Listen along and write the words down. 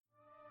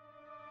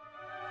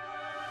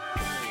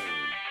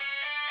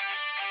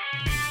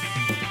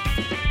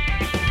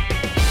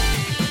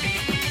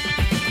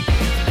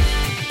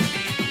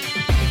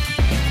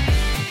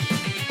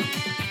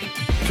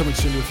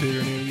soon to a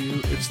theater near you.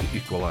 It's The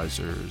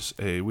Equalizers,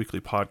 a weekly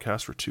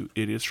podcast where two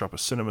idiots drop a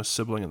cinema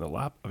sibling in the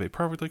lap of a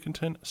perfectly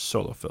content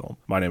solo film.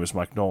 My name is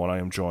Mike Knoll, and I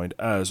am joined,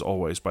 as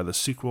always, by the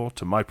sequel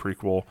to my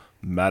prequel,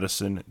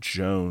 Madison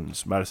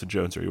Jones. Madison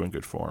Jones, are you in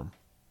good form?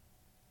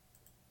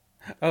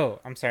 Oh,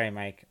 I'm sorry,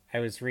 Mike. I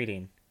was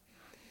reading.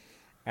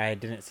 I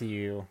didn't see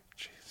you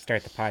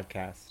start the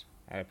podcast.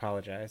 I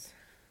apologize.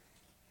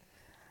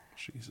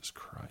 Jesus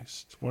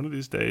Christ. One of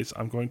these days,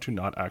 I'm going to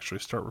not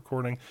actually start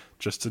recording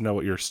just to know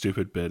what your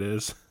stupid bit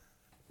is,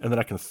 and then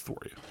I can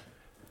thwart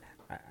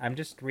you. I'm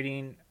just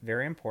reading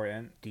very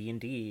important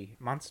D&D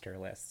monster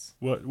lists.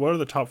 What are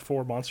the top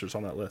 4 monsters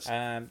on that list?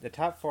 The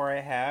top 4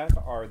 I have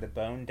are the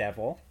Bone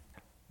Devil,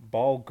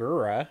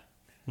 Balgura,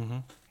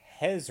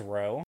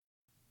 Hezro,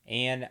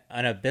 and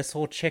an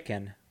Abyssal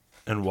Chicken.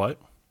 And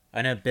what?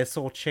 An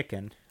Abyssal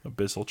Chicken.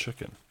 Abyssal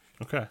Chicken.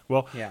 Okay,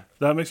 well, yeah.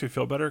 That makes me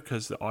feel better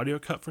because the audio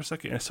cut for a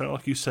second. It sounded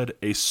like you said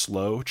a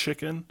slow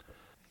chicken.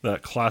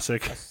 That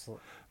classic,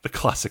 the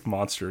classic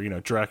monster. You know,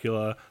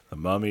 Dracula, the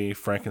Mummy,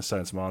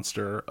 Frankenstein's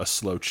monster, a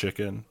slow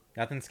chicken.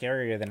 Nothing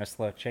scarier than a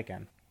slow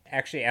chicken.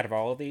 Actually, out of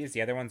all of these,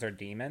 the other ones are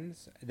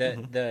demons.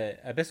 The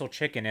Abyssal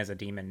Chicken is a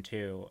demon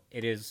too.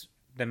 It is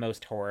the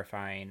most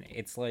horrifying.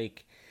 It's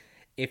like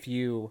if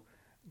you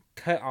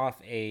cut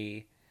off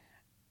a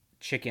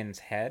chicken's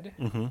head,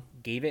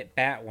 gave it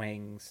bat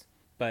wings,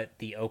 but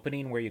the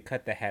opening where you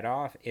cut the head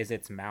off is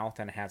its mouth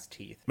and has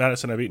teeth.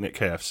 Madison, I've eaten at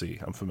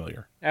KFC. I'm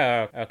familiar.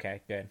 Oh,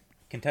 okay, good.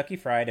 Kentucky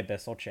Fried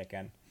Abyssal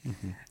Chicken.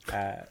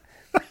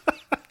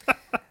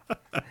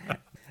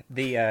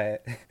 The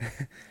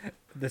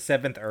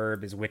seventh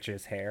herb is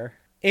witch's hair.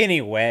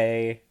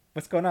 Anyway,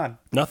 what's going on?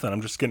 Nothing.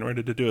 I'm just getting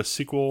ready to do a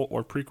sequel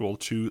or prequel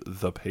to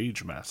The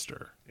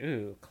Pagemaster.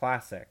 Ooh,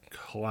 classic.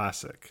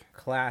 Classic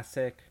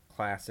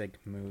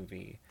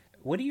movie.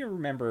 What do you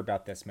remember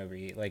about this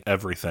movie? Like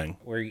everything.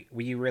 Were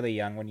you really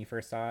young when you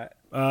first saw it?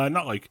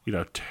 Not like,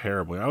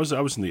 terribly. I was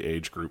in the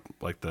age group,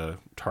 like the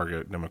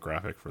target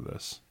demographic for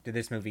this. Did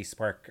this movie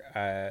spark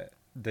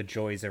the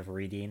joys of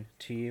reading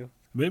to you?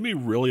 Made me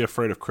really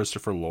afraid of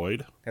Christopher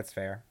Lloyd. That's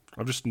fair.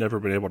 I've just never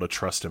been able to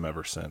trust him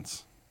ever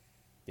since.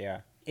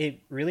 Yeah.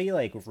 It really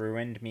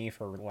ruined me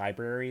for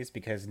libraries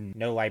because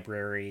no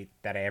library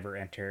that I've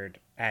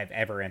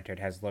ever entered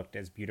has looked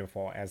as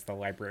beautiful as the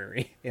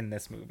library in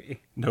this movie.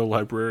 No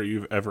library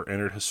you've ever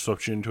entered has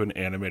swept you into an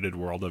animated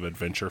world of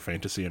adventure,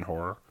 fantasy, and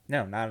horror?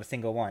 No, not a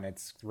single one.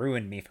 It's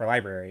ruined me for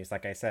libraries,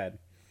 like I said.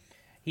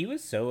 He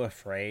was so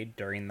afraid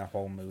during the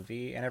whole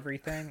movie and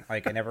everything.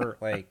 Like, I never,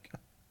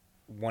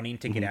 wanting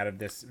to get out of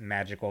this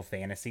magical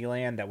fantasy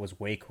land that was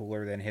way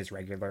cooler than his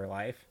regular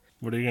life.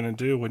 What are you going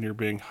to do when you're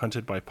being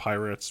hunted by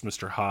pirates,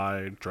 Mr.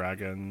 Hyde,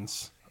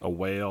 dragons, a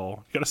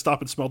whale? You got to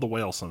stop and smell the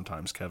whale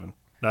sometimes, Kevin.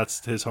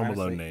 That's his Home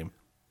Alone name.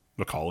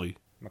 Macaulay.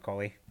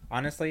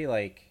 Honestly,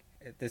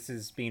 this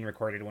is being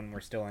recorded when we're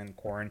still in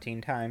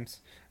quarantine times.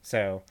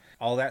 So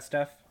all that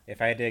stuff,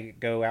 if I had to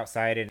go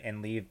outside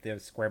and leave the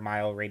square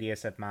mile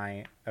radius of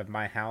my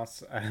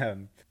house,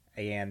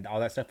 and all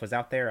that stuff was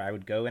out there, I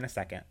would go in a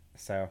second.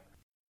 So,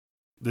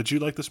 did you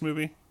like this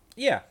movie?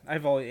 Yeah,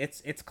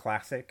 it's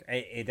classic.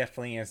 It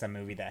definitely is a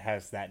movie that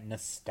has that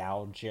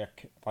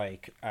nostalgic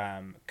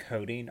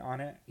coating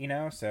on it,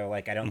 So I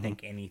don't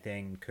think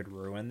anything could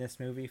ruin this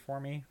movie for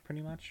me,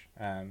 pretty much.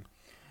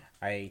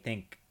 I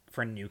think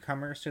for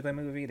newcomers to the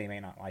movie, they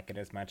may not like it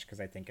as much because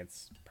I think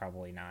it's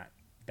probably not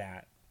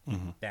that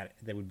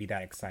would be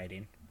that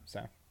exciting.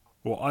 So,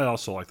 well, I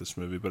also like this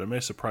movie, but it may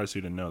surprise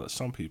you to know that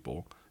some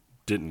people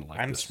didn't like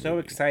this movie. I'm so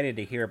excited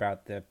to hear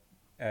about the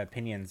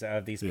opinions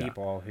of these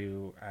people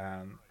who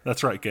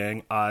that's right,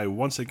 gang. I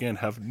once again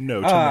have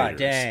no tomatoes.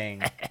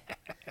 Dang.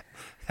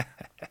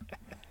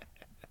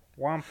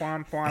 Womp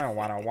womp womp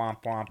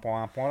womp womp womp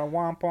womp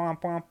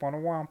womp womp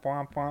womp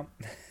womp womp.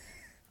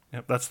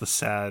 Yep, that's the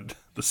sad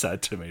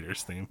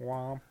tomatoes theme.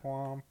 Womp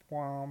womp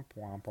womp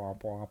womp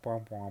womp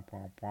womp womp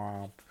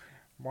womp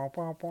womp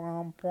womp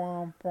womp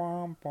womp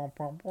womp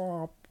womp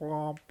womp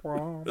womp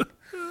womp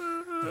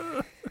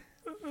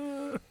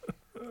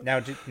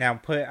womp. Now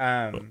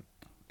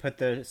put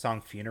the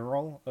song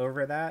Funeral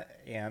over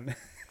that and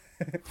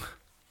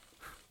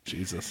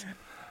Jesus.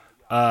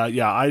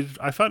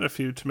 I found a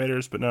few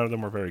tomatoes, but none of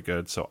them were very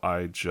good, so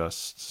I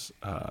just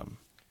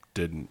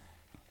didn't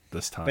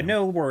this time. But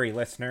no worry,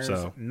 listeners.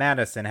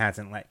 Madison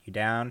hasn't let you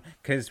down,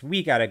 because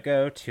we gotta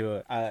go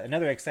to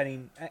another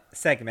exciting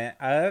segment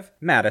of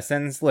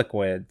Madison's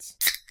Liquids.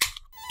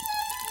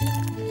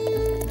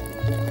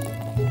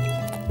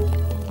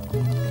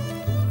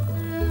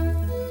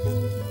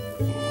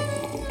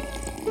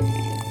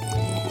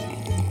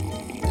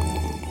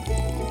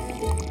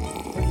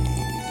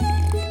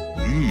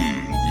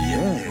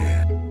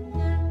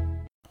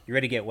 You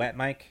ready to get wet,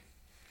 Mike?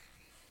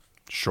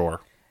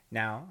 Sure.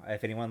 Now,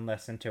 if anyone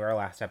listened to our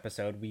last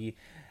episode, we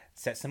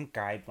set some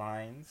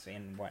guidelines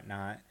and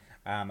whatnot.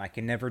 I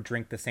can never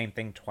drink the same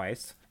thing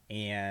twice,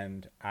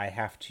 and I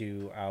have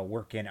to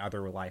work in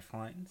other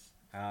lifelines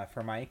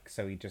for Mike,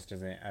 so he just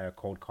doesn't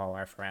cold call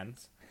our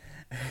friends.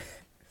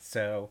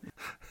 So,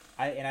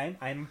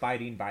 I'm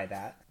abiding by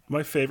that.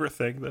 My favorite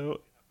thing,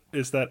 though,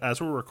 is that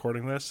as we're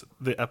recording this,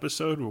 the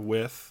episode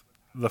with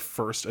the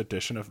first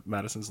edition of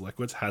Madison's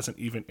Liquids hasn't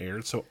even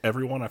aired, so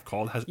everyone I've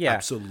called has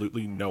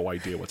absolutely no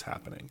idea what's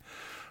happening.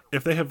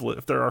 If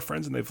they're our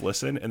friends and they've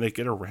listened and they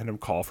get a random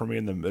call from me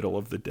in the middle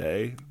of the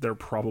day, they're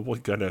probably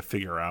gonna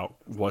figure out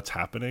what's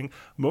happening.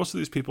 Most of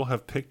these people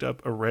have picked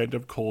up a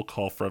random cold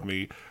call from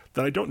me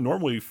that I don't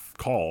normally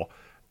call,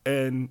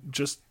 and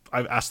just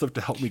I've asked them to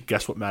help me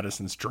guess what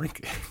Madison's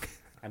drinking.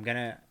 I'm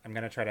gonna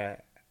try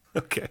to.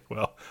 Okay,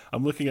 well,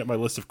 I'm looking at my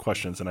list of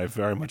questions, and I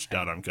very much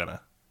doubt I'm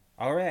gonna.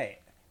 All right,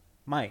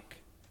 Mike,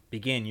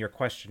 begin your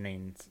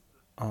questionings.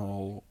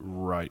 All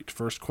right.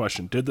 First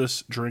question: did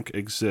this drink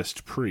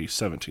exist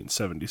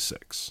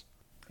pre-1776?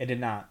 It did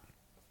not,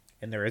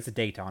 and there is a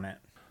date on it.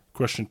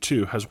 Question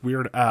 2: has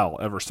Weird Al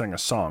ever sang a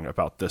song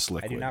about this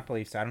liquid? I do not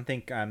believe so. I don't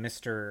think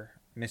Mr.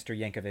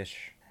 Yankovic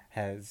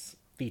has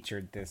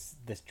featured this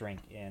drink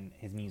in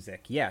his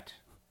music yet.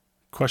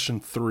 Question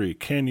 3: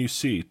 can you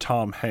see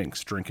Tom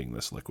Hanks drinking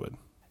this liquid?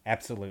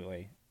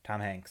 Absolutely.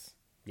 Tom Hanks.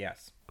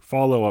 Yes.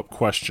 Follow-up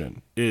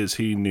question: is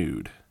he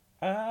nude?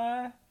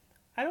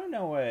 I don't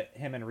know what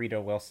him and Rita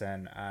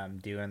Wilson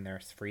do in their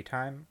free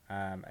time.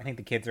 I think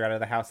the kids are out of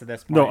the house at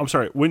this point. No, I'm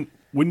sorry. When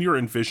you're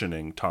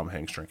envisioning Tom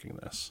Hanks drinking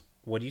this.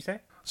 What do you say?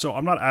 So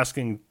I'm not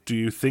asking, do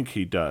you think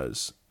he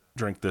does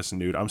drink this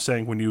nude? I'm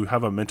saying when you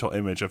have a mental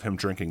image of him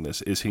drinking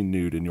this, is he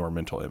nude in your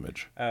mental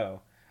image?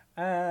 Oh.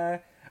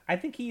 I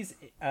think he's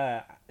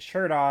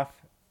shirt off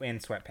in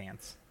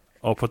sweatpants.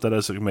 I'll put that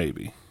as a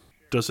maybe.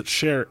 Does it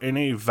share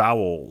any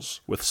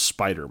vowels with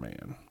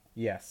Spider-Man?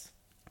 Yes.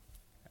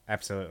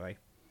 Absolutely.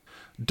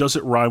 Does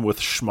it rhyme with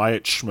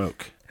Schmiet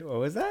Schmoke? What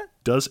was that?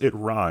 Does it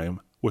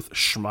rhyme with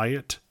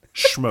Schmiet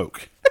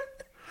Schmoke?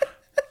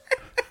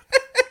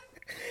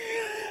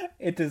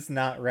 It does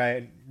not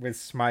rhyme with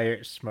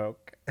Schmiet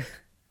Schmoke.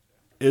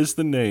 Is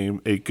the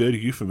name a good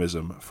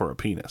euphemism for a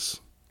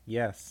penis?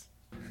 Yes.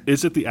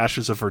 Is it the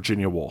ashes of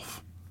Virginia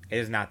Woolf? It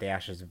is not the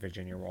ashes of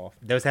Virginia Woolf.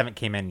 Those haven't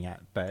came in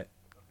yet, but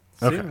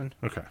soon.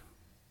 Okay.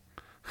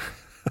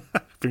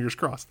 Fingers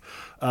crossed.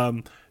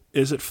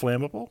 Is it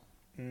flammable?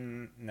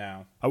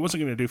 No. I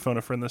wasn't going to do phone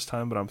a friend this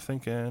time, but I'm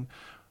thinking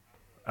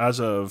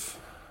as of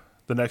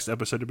the next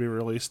episode to be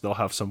released, they'll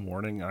have some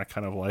warning. I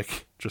kind of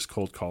like just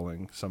cold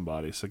calling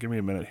somebody. So give me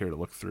a minute here to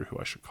look through who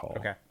I should call.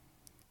 Okay.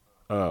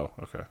 Oh,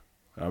 okay.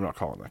 I'm not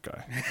calling that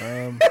guy.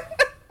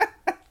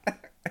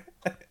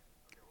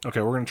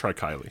 Okay, we're going to try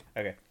Kylie.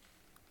 Okay.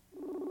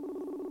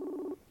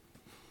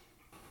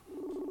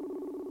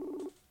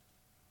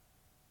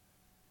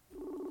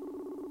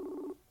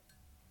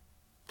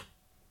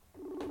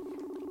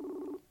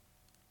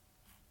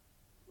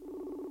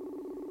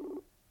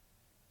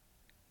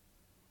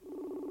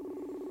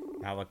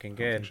 Not looking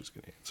good. I think she's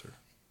going to answer.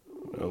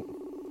 Nope.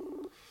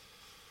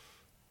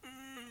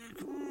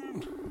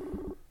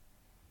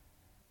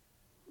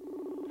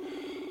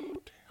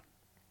 Damn.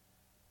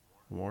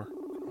 More?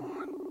 Come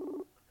on.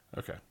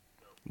 Okay.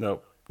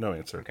 Nope. No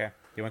answer. Okay.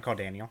 You want to call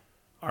Daniel?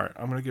 All right.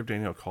 I'm going to give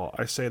Daniel a call.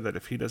 I say that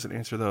if he doesn't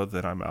answer, though,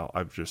 then I'm out.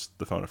 I've just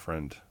the phone a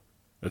friend.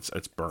 It's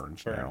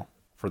burned now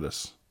for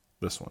this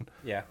one.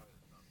 Yeah.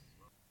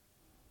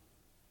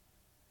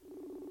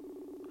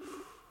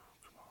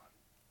 Come on.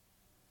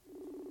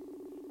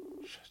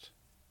 Shit.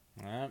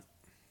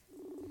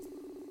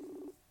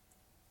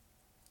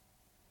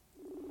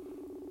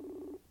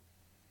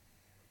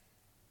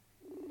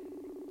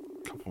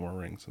 Couple more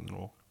rings and then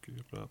we'll give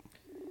it up.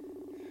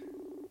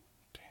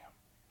 Damn,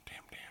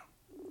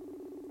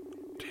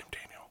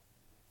 Daniel.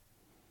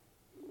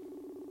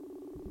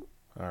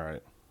 All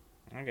right.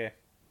 Okay.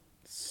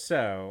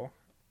 So,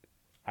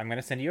 I'm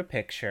gonna send you a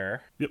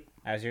picture. Yep.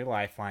 As your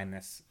lifeline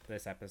this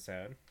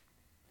episode.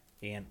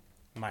 And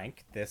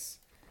Mike, this.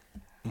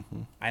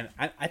 Mm-hmm.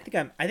 I think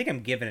I'm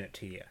giving it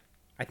to you.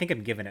 I think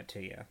I'm giving it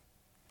to you.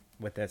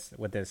 With this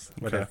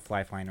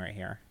lifeline right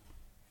here.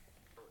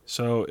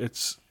 So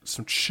it's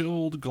some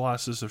chilled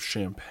glasses of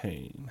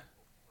champagne,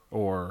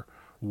 or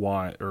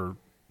wine, or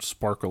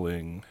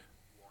sparkling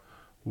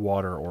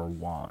water or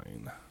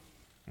wine.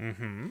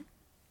 Mm-hmm.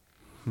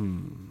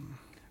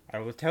 I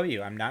will tell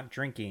you, I'm not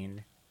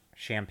drinking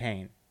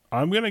champagne.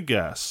 I'm going to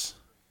guess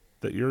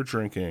that you're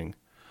drinking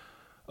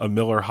a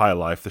Miller High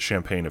Life, the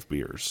champagne of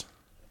beers.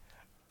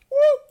 Woo,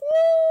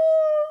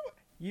 woo!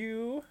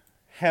 You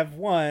have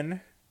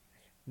won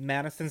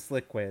Madison's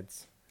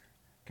Liquids.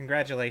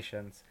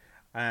 Congratulations.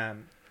 The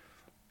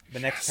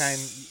next time,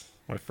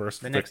 my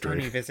first next victory.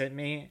 time you visit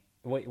me,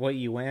 what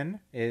you win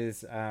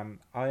is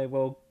I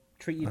will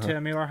treat you to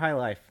a Miller High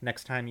Life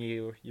next time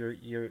we're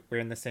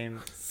in the same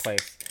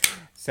place.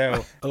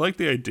 So I like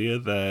the idea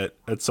that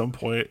at some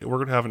point we're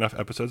going to have enough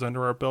episodes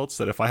under our belts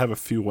that if I have a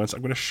few wins,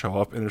 I'm going to show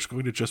up and there's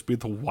going to just be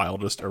the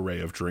wildest array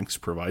of drinks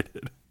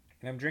provided.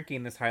 And I'm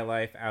drinking this High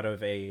Life out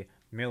of a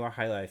Miller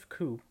High Life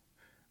coupe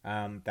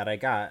that I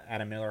got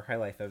at a Miller High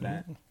Life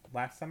event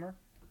last summer.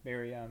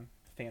 Very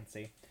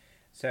fancy.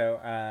 So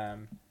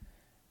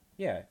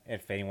yeah,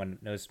 if anyone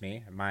knows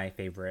me, my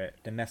favorite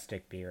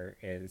domestic beer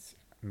is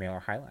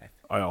Miller High Life.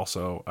 I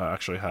also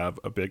actually have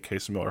a big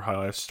case of Miller High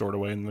Life stored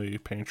away in the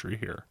pantry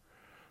here.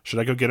 Should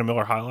I go get a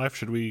Miller High Life?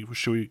 Should we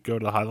go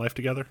to the High Life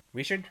together?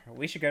 We should go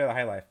to the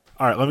High Life.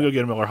 All right, let me go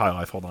get a Miller High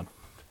Life. Hold on.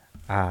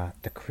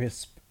 The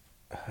crisp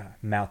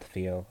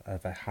mouthfeel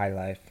of a High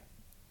Life.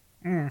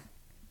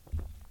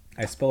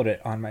 I spilled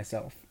it on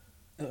myself.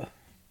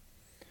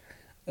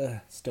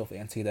 Still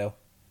fancy though.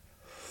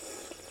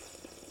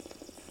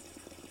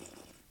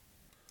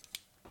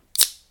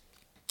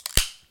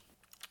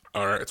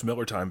 All right, it's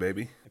Miller time,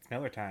 baby. It's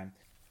Miller time.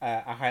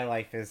 A High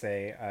Life is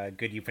a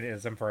good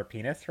euphemism for a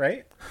penis,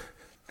 right?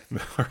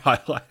 Miller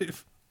High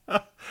Life.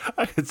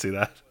 I could see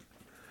that.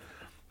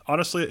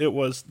 Honestly, it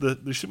was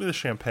they should be the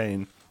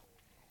champagne,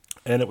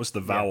 and it was the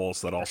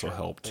vowels that also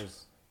helped.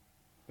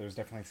 There's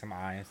definitely some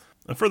eyes.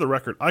 And for the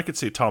record, I could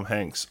see Tom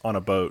Hanks on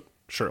a boat,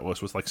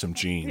 shirtless, with like some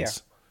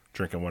jeans,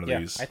 drinking one of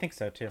these. I think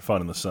so too.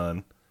 Fun in the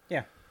sun.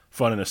 Yeah.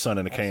 Fun in the sun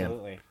in a can.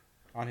 Absolutely.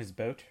 On his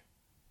boat.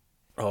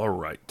 All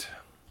right.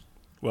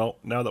 Well,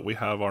 now that we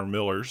have our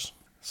Millers,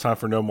 it's time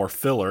for no more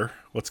filler.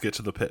 Let's get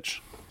to the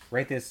pitch.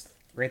 Rate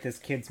this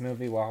kids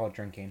movie while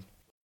drinking.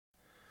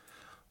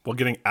 While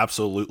getting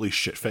absolutely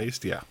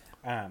shit-faced, yeah.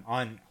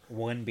 On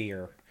one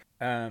beer.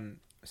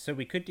 So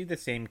we could do the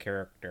same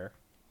character,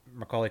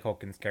 Macaulay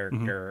Culkin's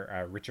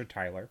character, Richard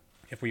Tyler,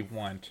 if we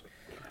want.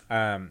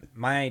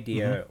 My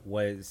idea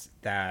was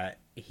that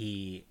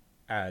he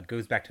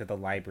goes back to the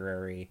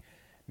library,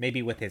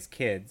 maybe with his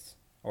kids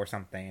or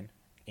something,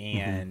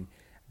 and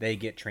they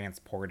get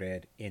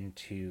transported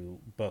into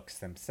books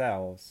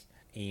themselves,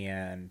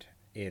 and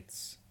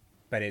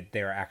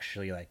they're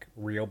actually like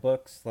real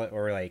books,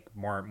 or like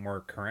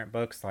more current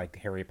books like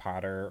Harry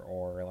Potter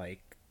or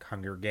like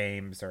Hunger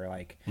Games or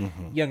like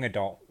young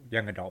adult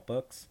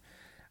books.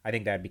 I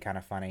think that'd be kind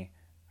of funny.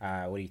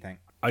 What do you think?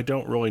 I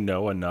don't really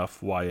know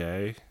enough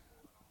YA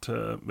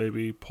to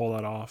maybe pull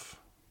that off.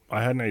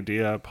 I had an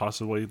idea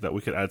possibly that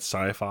we could add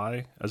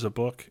sci-fi as a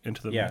book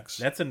into the mix.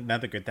 Yeah, that's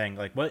another good thing.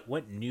 Like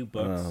what new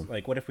books?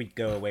 Like what if we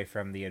go away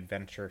from the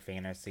adventure,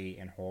 fantasy,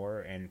 and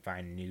horror and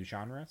find new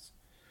genres?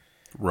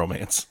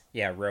 Romance.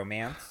 Yeah,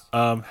 romance.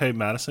 Hey,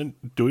 Madison,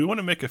 do we want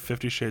to make a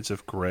 50 Shades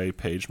of Grey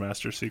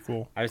Pagemaster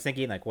sequel? I was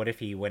thinking, like, what if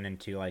he went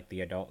into, like,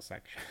 the adult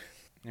section?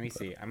 Let me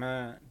see. I'm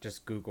gonna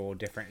just Google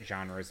different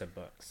genres of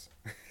books.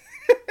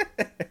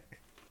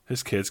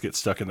 His kids get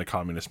stuck in the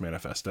Communist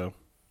Manifesto.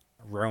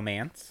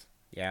 Romance.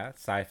 Yeah.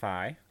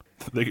 Sci-fi.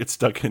 They get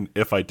stuck in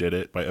If I Did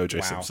It by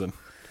O.J. Simpson.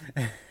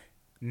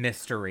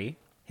 Mystery.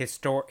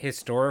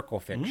 Historical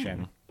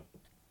fiction.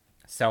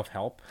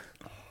 Self-help.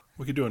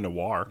 We could do a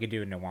noir. We could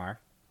do a noir.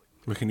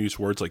 We can use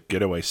words like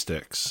getaway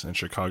sticks and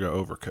Chicago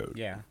overcoat.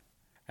 Yeah.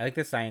 I like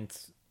the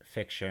science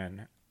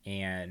fiction.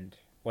 And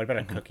what about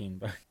a cooking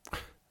book?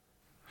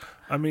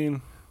 I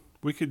mean,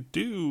 we could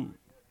do,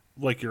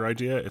 like your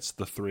idea, it's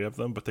the three of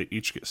them, but they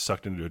each get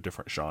sucked into a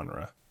different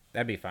genre.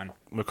 That'd be fun.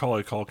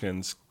 Macaulay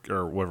Culkin's,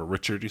 or whatever,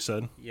 Richard, you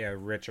said? Yeah,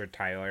 Richard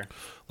Tyler.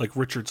 Like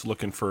Richard's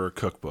looking for a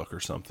cookbook or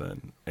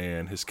something,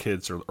 and his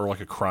kids are, or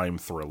like a crime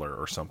thriller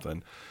or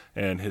something,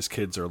 and his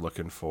kids are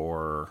looking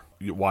for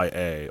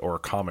YA or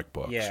comic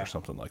books or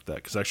something like that.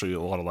 Because actually, a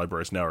lot of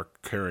libraries now are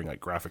carrying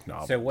like graphic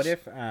novels. So what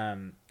if,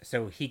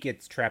 so he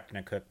gets trapped in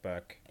a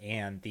cookbook,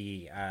 and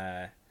the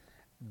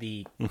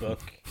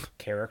book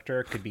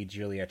character could be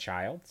Julia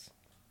Childs?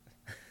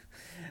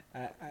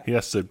 He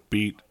has to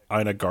beat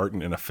Ina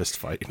Garten in a fist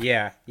fight.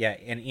 Yeah,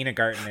 and Ina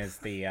Garten is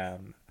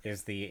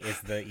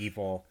the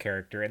evil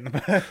character in the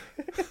book,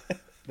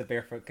 the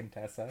Barefoot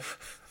Contessa.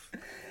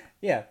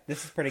 Yeah,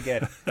 this is pretty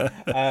good.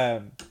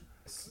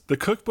 The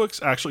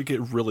cookbooks actually get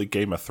really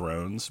Game of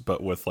Thrones,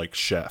 but with like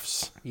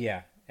chefs.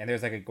 Yeah, and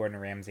there's like a Gordon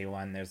Ramsay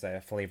one. There's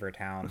a Flavor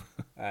Town.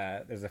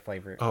 There's a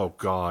Flavor. Oh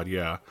God,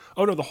 yeah.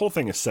 Oh no, the whole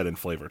thing is set in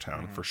Flavor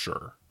Town for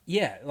sure.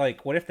 Yeah,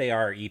 like what if they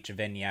are each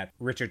vignette?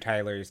 Richard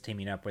Tyler is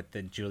teaming up with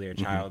the Julia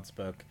Childs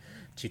book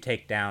to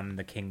take down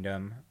the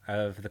kingdom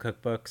of the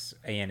cookbooks,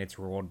 and it's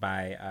ruled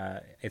by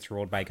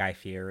Guy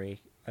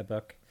Fieri, a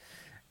book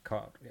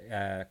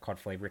called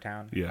Flavor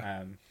Town.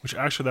 Yeah, which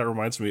actually that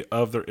reminds me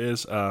of, there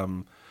is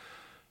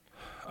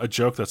a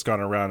joke that's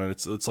gone around, and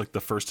it's like the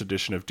first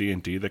edition of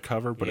D&D, the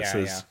cover, but it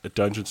says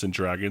Dungeons and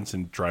Dragons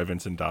and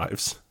Drive-Ins and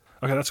Dives.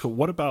 Okay, that's cool.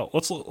 What about,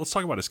 let's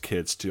talk about his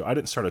kids too. I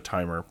didn't start a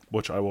timer,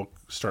 which I will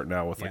start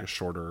now with like a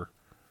shorter.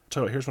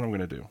 So here's what I'm going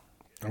to do.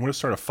 I'm going to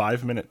start a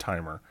 5-minute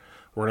timer.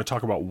 We're going to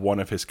talk about one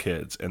of his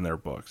kids in their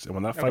books. And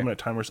when that 5-minute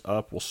timer's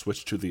up, we'll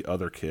switch to the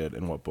other kid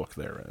and what book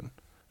they're in.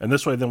 And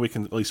this way, then we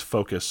can at least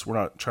focus. We're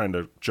not trying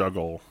to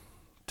juggle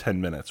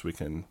 10 minutes. We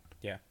can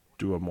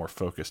do a more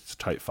focused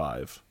type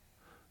 5.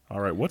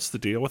 All right, what's the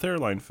deal with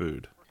airline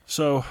food?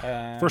 So,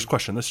 first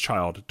question, this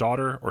child,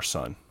 daughter or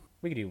son?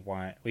 We could do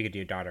one. We could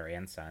do daughter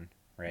and son,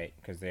 right?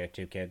 Because they have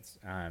 2 kids.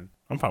 I'm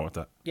fine with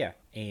that. Yeah,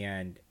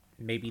 and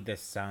maybe the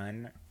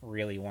son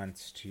really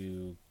wants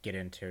to get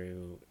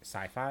into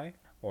sci-fi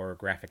or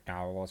graphic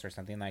novels or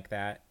something like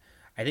that.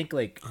 I think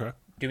like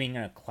doing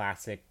a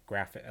classic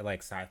graphic like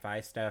sci-fi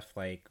stuff,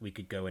 like we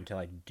could go into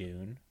like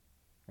Dune,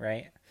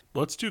 right?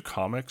 Let's do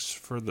comics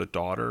for the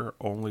daughter,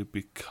 only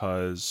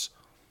because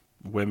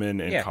women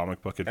in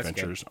comic book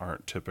adventures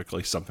aren't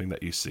typically something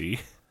that you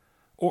see,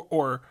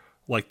 or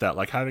like that.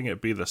 Like having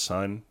it be the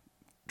son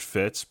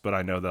fits, but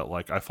I know that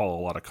like I follow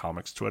a lot of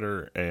comics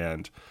Twitter,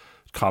 and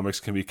comics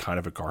can be kind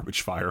of a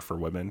garbage fire for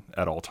women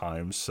at all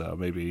times. So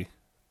maybe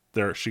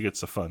there she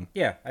gets the fun.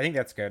 Yeah, I think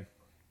that's good.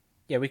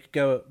 Yeah, we could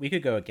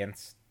go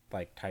against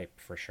like type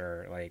for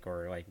sure, like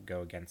or like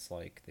go against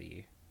like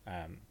the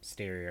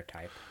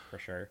stereotype for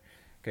sure.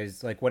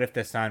 Because like, what if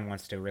the son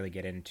wants to really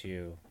get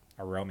into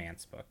a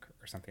romance book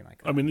or something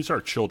like that? I mean, these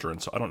are children,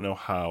 so I don't know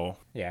how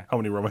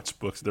many romance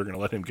books they're going to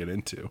let him get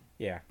into.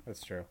 Yeah,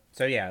 that's true.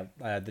 So yeah,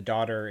 the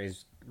daughter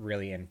is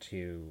really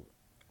into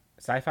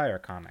sci-fi or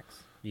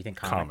comics. You think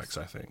comics? Comics,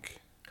 I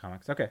think.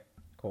 Comics. Okay,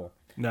 cool.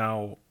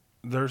 Now,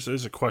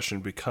 is a question,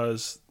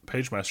 because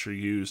Pagemaster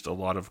used a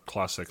lot of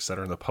classics that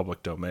are in the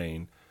public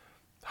domain.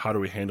 How do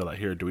we handle that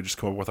here? Do we just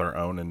come up with our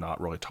own and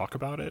not really talk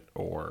about it,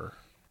 or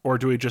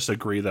do we just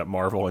agree that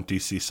Marvel and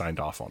DC signed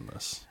off on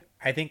this?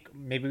 I think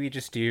maybe we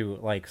just do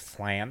like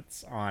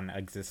slants on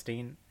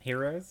existing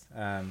heroes,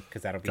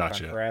 because that'll be fun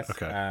for us.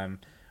 Okay.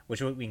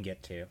 Which we can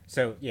get to.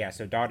 So yeah,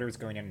 so daughter's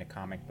going into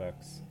comic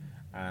books.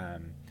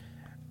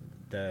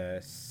 The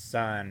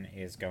son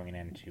is going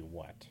into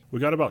what? We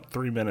got about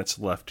 3 minutes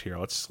left here.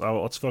 Let's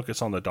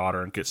focus on the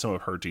daughter and get some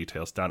of her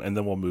details down, and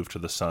then we'll move to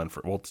the son.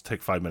 We'll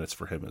take 5 minutes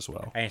for him as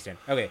well. I understand.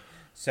 Okay,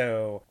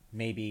 so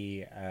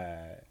maybe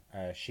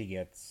she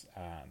gets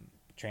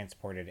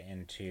transported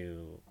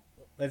into.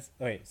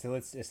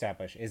 Let's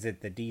establish: is it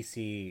the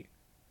DC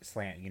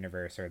slant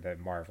universe or the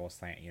Marvel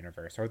slant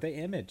universe or the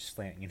Image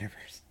slant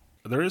universe?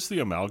 There is the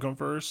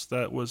Amalgamverse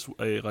that was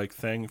a like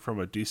thing from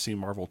a DC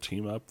Marvel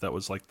team up that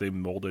was like they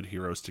molded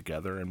heroes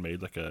together and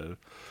made like a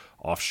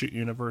offshoot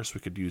universe. We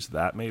could use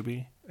that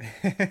maybe.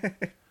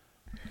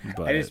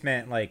 But I just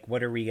meant like,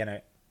 what are we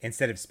gonna,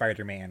 instead of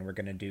Spider-Man, we're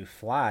gonna do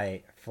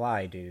Fly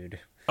Dude.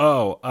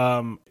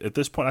 Oh, at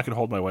this point I could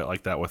hold my weight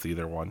like that with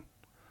either one.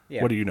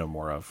 Yeah. What do you know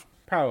more of?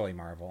 Probably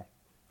Marvel.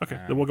 Okay,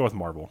 then we'll go with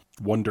Marvel.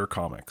 Wonder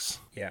Comics.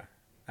 Yeah.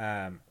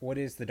 What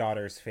is the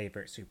daughter's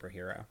favorite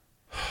superhero?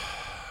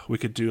 We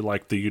could do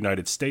like the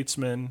United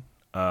Statesman.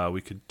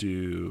 We could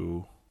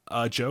do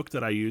a joke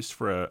that I used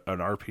for an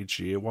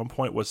RPG at one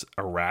point was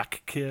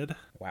Iraq Kid.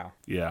 Wow.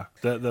 Yeah,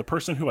 the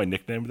person who I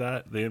nicknamed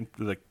that,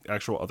 the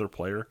actual other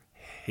player,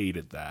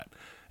 hated that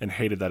and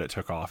hated that it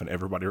took off, and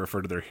everybody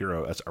referred to their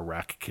hero as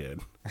Iraq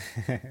Kid.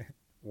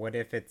 What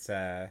if it's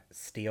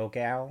Steel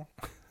Gal?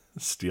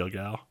 Steel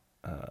Gal.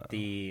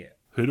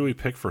 Who do we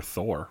pick for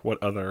Thor?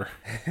 What other?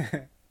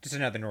 Just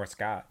another North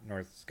Scott.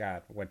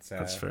 What's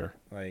that's fair.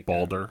 Like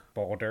Balder.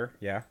 Balder,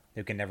 yeah,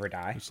 who can never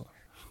die.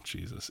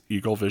 Jesus,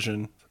 Eagle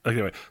Vision.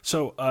 Anyway,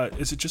 so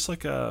is it just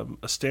like a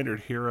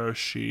standard hero?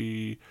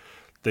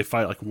 They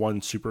fight like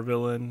one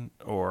supervillain,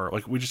 or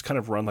like we just kind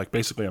of run like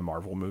basically a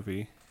Marvel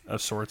movie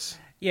of sorts?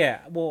 Yeah,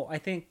 well, I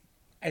think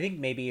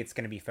maybe it's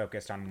going to be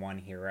focused on one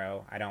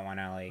hero. I don't want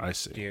to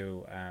like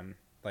do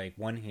like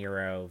one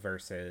hero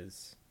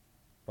versus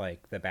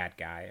like the bad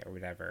guy or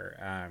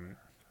whatever.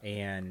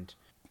 And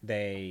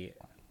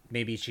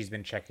maybe she's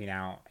been checking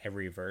out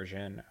every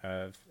version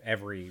of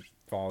every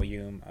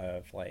volume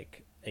of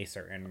like a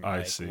certain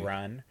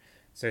run,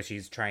 so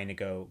she's trying to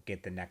go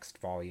get the next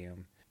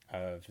volume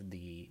of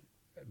the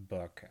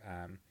book.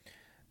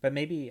 But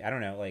maybe, I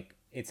don't know, like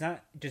it's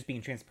not just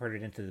being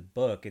transported into the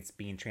book, it's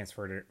being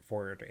transferred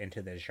forward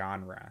into the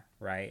genre,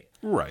 right?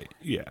 Right,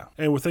 yeah.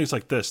 And with things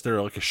like this,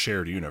 they're like a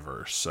shared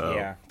universe,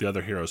 so the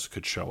other heroes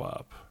could show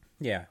up.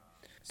 Yeah.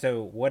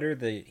 So what are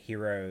the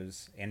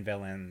heroes and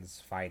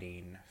villains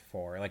fighting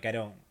for? Like,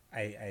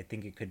 I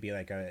think it could be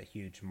like a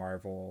huge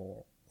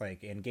Marvel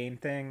like in-game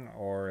thing,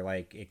 or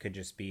like it could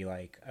just be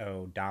like,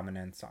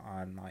 dominance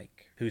on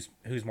like who's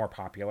more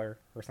popular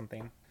or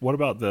something. What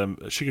about them?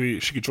 She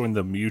could join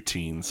the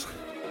Mutines.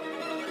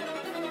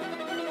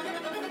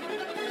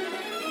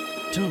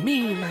 To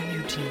me, my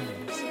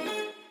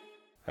Mutines.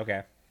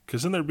 Okay.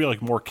 Because then there'd be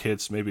like more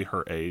kids, maybe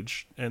her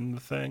age in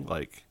the thing.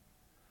 Like,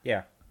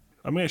 yeah.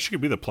 I mean, she could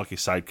be the plucky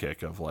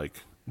sidekick of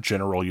like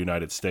General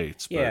United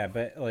States. But... yeah,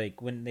 but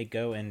like when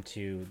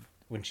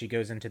she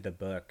goes into the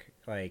book,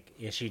 like,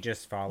 is she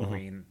just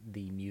following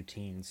the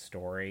Mutine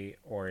story,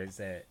 or is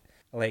it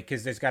like,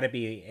 because there's got to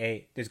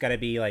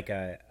be like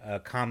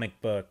a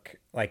comic book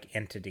like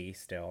entity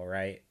still,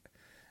 right?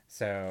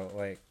 So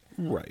like,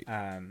 right.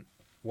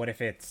 What if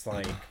it's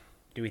like,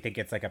 do we think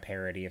it's like a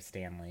parody of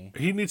Stan Lee?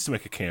 He needs to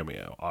make a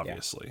cameo,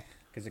 obviously.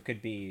 Because it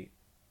could be.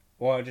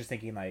 Well, I was just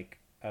thinking like,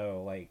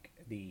 like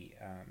the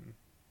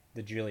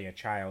Julia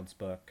Childs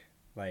book.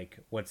 Like,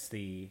 what's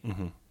the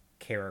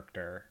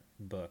character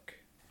book?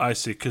 I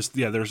see, because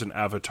there's an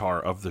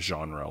avatar of the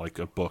genre, like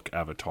a book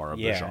avatar of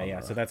the genre.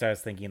 Yeah. So that's what I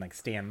was thinking, like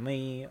Stan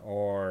Lee,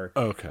 or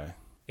okay,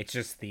 it's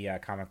just the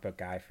comic book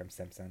guy from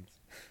Simpsons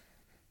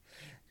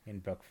in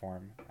book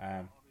form.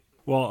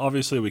 Well,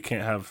 obviously we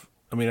can't have.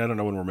 I mean, I don't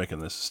know when we're making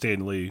this.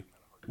 Stan Lee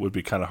would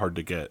be kind of hard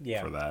to get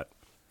for that.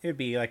 It would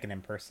be like an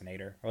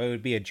impersonator. Well, it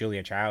would be a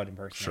Julia Child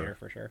impersonator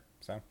for sure.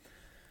 So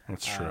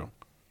that's true.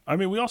 I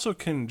mean, we also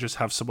can just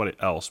have somebody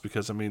else,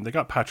 because I mean, they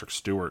got Patrick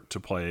Stewart to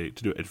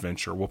do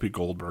adventure, Whoopi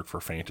Goldberg for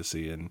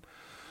fantasy, and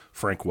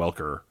Frank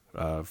Welker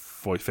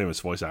famous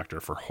voice actor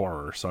for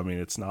horror. So I mean,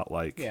 it's not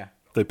like Yeah.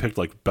 they picked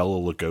like Bela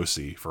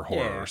Lugosi for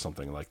horror Yeah. or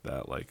something like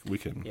that. Like we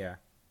can. Yeah.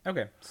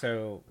 Okay.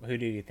 So who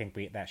do you think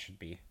that should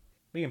be?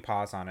 We can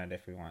pause on it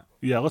if we want.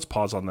 Yeah, let's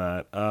pause on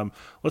that.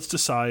 Let's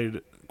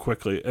decide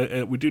quickly.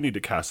 And we do need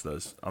to cast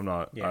those. I'm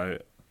not. Yeah.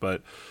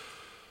 But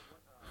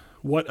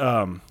what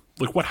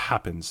what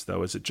happens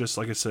though? Is it just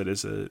like I said?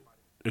 Is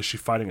she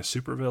fighting a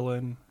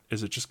supervillain?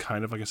 Is it just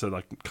kind of like I said,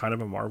 like kind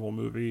of a Marvel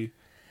movie?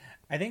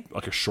 I think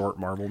Like a short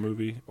Marvel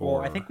movie?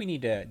 Well, I think we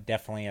need to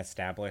definitely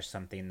establish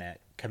something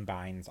that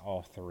combines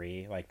all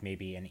three. Like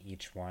maybe in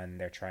each one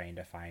they're trying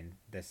to find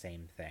the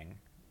same thing,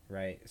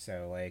 right?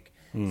 So like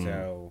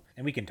and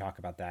we can talk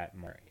about that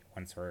more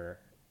once we're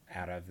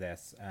out of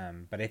this.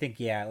 But I think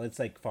let's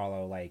like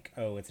follow like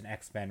it's an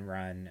X-Men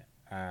run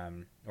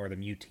or the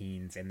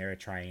Mutines, and they're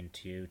trying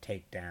to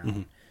take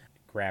down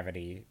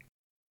Gravity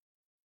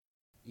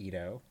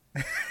Ito.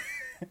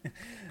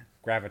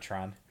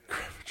 Gravitron.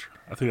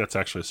 I think that's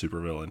actually a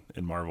supervillain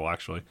in Marvel,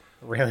 actually.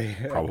 Really?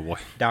 Probably.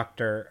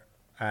 Dr.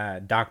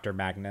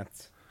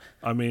 Magnets.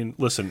 I mean,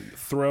 listen,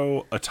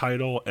 throw a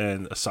title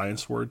and a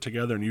science word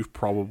together, and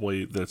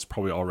that's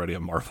probably already a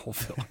Marvel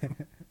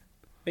villain.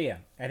 But yeah,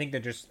 I think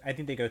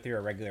they go through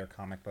a regular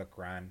comic book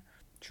run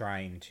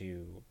trying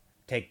to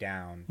take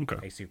down a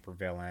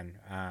supervillain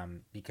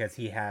because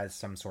he has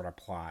some sort of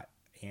plot,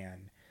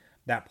 and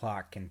that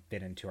plot can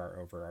fit into our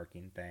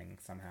overarching thing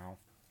somehow.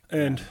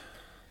 And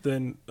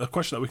then a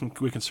question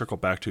that we can circle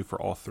back to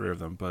for all three of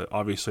them, but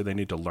obviously they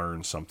need to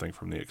learn something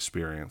from the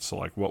experience. So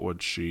like what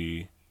does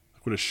she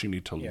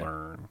need to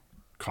learn?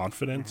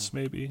 Confidence,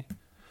 maybe?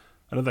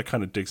 I know that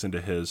kind of digs into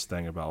his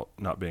thing about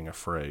not being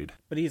afraid.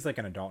 But he's like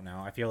an adult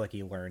now. I feel like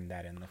he learned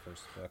that in the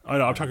first book. I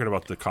know, I'm talking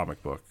about the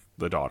comic book,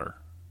 the daughter.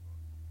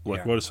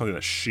 Like what is something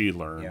that she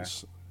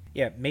learns?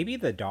 Yeah, maybe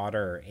the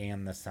daughter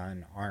and the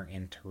son aren't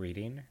into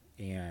reading,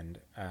 and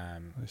I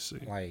see.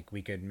 like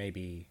we could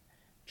maybe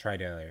try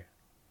to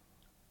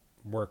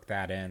work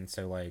that in.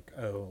 So like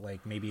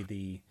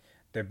maybe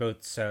they're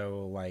both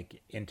so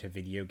like into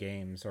video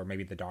games, or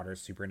maybe the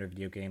daughter's super into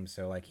video games,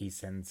 so like he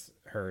sends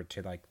her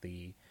to like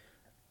the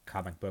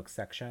comic book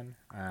section.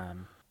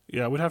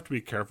 Yeah, we'd have to be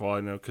careful,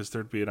 I know, because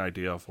there'd be an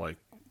idea of like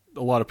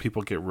a lot of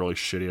people get really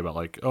shitty about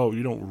like, oh,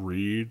 you don't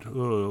read,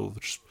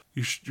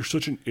 you're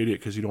such an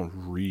idiot because you don't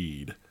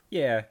read.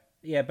 Yeah,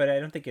 but I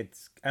don't think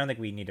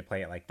we need to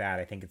play it like that.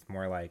 I think it's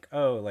more like,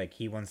 like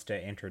he wants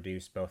to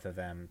introduce both of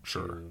them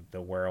to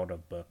the world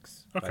of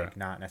books. Okay. Like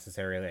not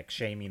necessarily like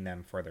shaming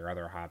them for their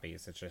other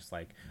hobbies. It's just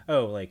like,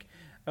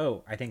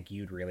 I think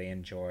you'd really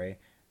enjoy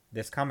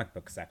this comic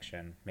book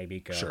section.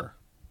 Maybe go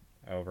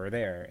over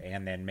there,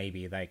 and then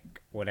maybe like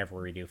whatever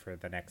we do for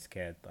the next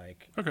kid,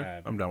 like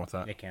I'm down with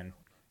that. It can,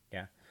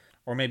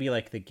 or maybe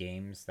like the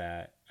games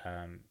that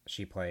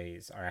she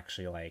plays are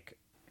actually like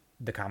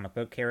the comic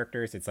book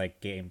characters. It's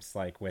like games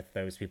like with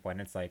those people,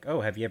 and it's like,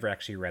 have you ever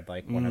actually read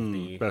like one of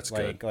the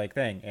like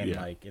thing, and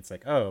like it's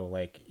like,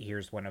 like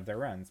here's one of their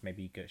runs,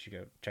 maybe you should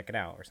go check it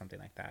out or something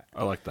like that.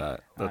 I like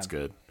that. That's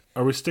good.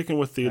 Are we sticking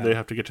with they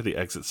have to get to the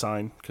exit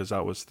sign? Because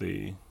that was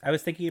I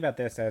was thinking about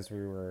this as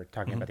we were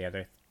talking about the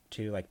other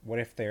two. Like, what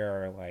if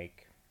there are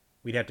like,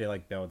 we'd have to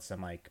like build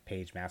some like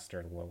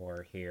Pagemaster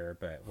lore here,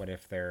 but what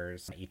if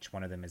there's each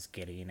one of them is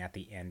getting at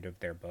the end of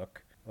their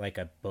book like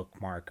a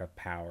bookmark of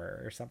power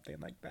or something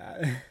like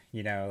that.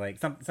 Like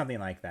something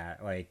like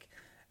that, like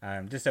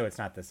just so it's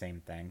not the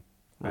same thing,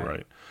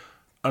 right?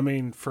 I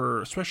mean,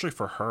 especially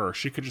for her,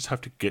 she could just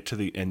have to get to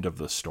the end of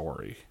the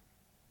story.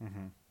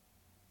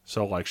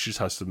 So like she just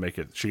has to make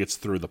it, she gets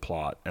through the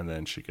plot and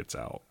then she gets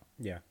out.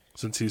 Yeah,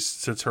 since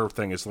her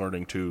thing is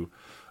learning to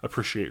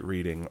appreciate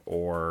reading,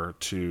 or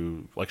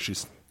to like,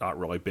 she's not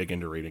really big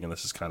into reading, and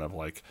this is kind of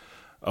like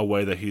a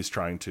way that he's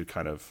trying to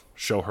kind of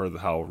show her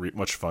how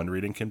much fun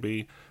reading can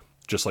be,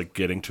 just like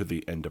getting to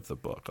the end of the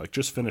book, like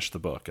just finish the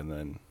book and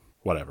then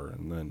whatever,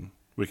 and then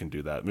we can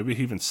do that. Maybe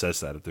he even says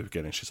that at the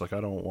beginning. She's like,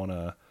 I don't want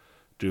to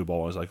do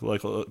ball. I was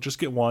like just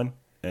get one,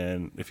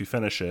 and if you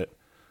finish it,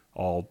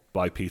 I'll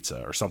buy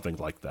pizza or something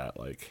like that.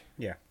 Like,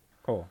 yeah,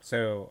 cool.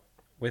 So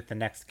with the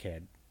next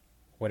kid,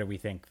 what do we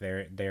think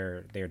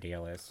their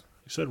deal is?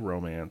 You said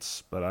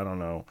romance, but I don't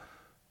know.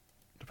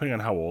 Depending on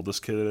how old this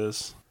kid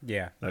is,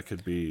 that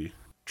could be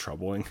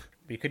troubling.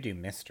 We could do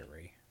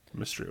mystery.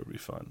 Mystery would be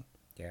fun.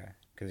 Yeah,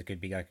 because it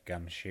could be like a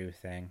gumshoe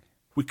thing.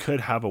 We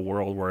could have a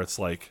world where it's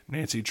like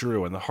Nancy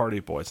Drew and the Hardy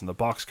Boys and the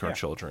Boxcar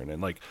Children,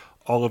 and like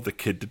all of the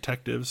kid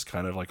detectives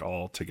kind of like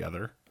all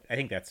together. I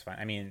think that's fine.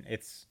 I mean,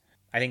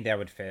 I think that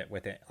would fit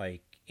with it,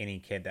 like any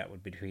kid that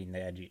would be between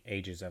the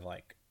ages of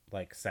like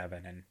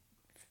 7 and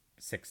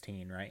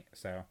 16, right?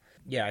 So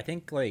yeah, I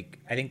think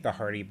the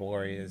Hardy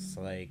Boys,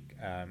 like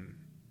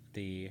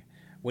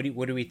what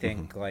do we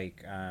think?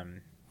 Like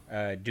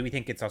do we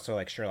think it's also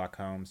like Sherlock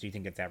Holmes? Do you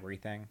think it's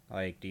everything?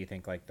 Like, do you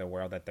think like the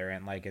world that they're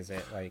in, like, is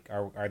it like,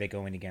 are they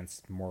going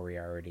against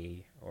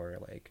Moriarty, or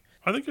like?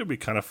 I think it'd be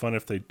kind of fun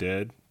if they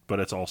did, but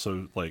it's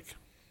also like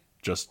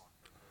just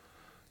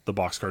the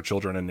Boxcar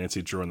Children and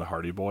Nancy Drew and the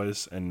Hardy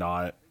Boys, and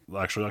not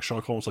actually like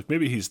Sherlock Holmes. Like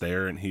maybe he's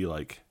there and he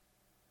like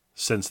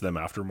sends them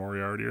after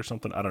Moriarty or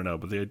something. I don't know,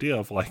 but the idea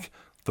of like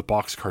the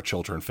boxcar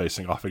children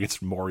facing off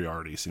against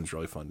Moriarty seems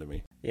really fun to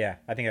me. Yeah,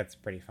 I think that's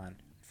pretty fun.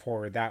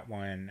 For that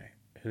one,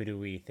 who do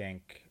we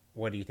think?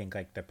 What do you think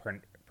like the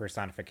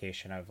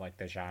personification of like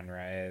the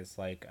genre is?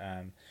 Like,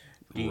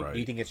 do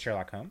you think it's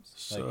Sherlock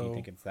Holmes? Like, do you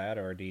think it's that,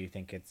 or do you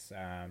think it's?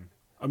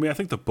 I mean, I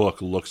think the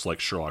book looks like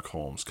Sherlock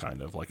Holmes,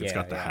 kind of like it's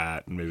got the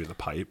hat and maybe the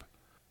pipe.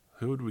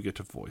 Who would we get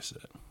to voice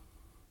it?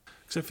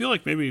 Because I feel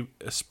like maybe.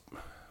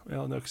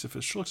 Well, no, because if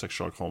it looks like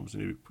Sherlock Holmes,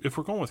 if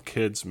we're going with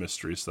kids'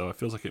 mysteries, though, it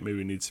feels like it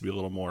maybe needs to be a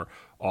little more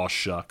aw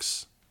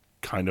shucks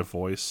kind of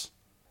voice.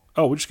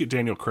 Oh, we just get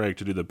Daniel Craig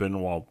to do the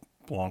Benoit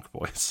Blanc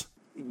voice.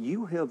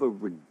 You have a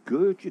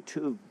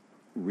regurgitative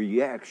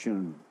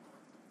reaction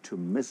to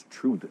Miss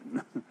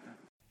Truden.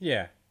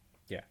 Yeah,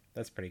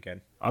 that's pretty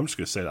good. I'm just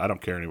going to say that I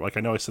don't care anymore. Like,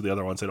 I know I said the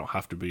other ones, they don't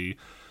have to be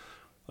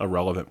a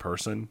relevant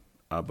person,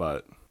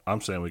 but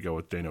I'm saying we go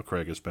with Daniel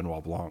Craig as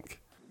Benoit Blanc.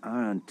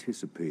 I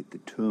anticipate the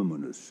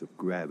terminus of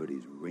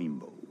gravity's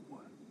rainbow.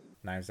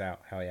 Knives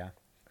Out, hell yeah.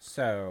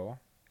 So,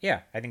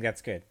 yeah, I think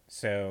that's good.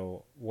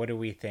 So, what do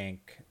we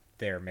think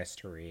their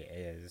mystery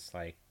is?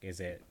 Like, is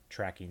it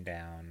tracking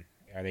down?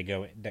 Are they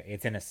going?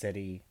 It's in a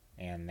city,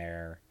 and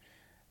they're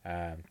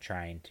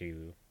trying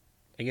to.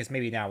 I guess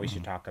maybe now we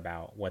should talk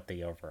about what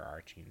the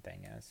overarching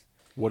thing is.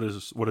 What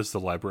is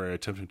the library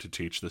attempting to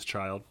teach this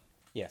child?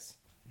 Yes,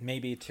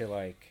 maybe to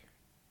like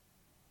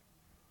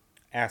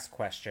ask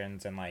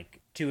questions and like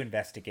to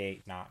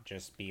investigate, not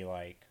just be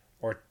like,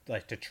 or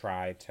like to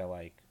try to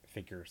like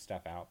figure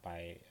stuff out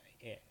by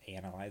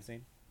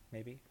analyzing.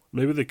 Maybe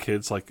the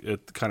kid's like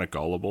kind of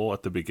gullible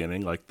at the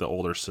beginning. Like the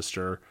older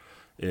sister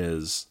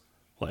is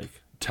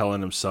like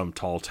telling him some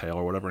tall tale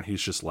or whatever, and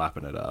he's just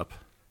lapping it up.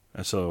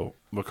 And so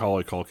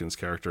Macaulay Culkin's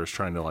character is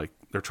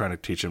they're trying to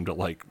teach him to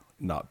like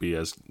not be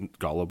as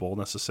gullible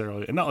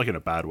necessarily, and not like in a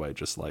bad way.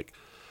 Just like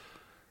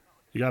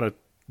you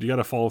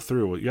gotta follow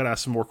through. You gotta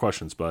ask some more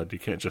questions, bud. You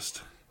can't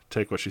just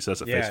take what she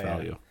says at face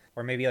value.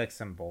 Or maybe like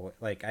some bullet.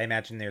 Like I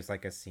imagine there's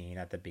like a scene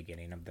at the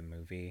beginning of the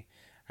movie,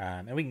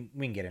 and we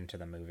can get into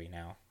the movie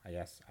now, I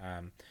guess.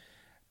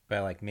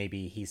 But like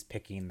maybe he's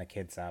picking the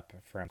kids up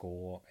from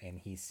school, and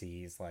he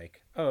sees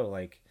like, oh,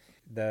 like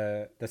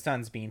the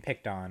son's being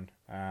picked on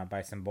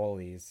by some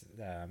bullies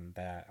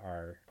that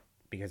are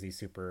because he's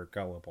super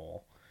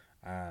gullible,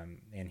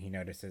 and he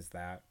notices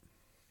that.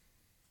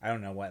 I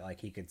don't know what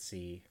like he could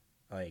see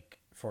like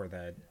for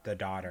the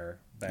daughter,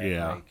 but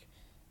like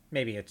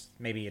maybe it's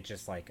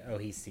just like, oh,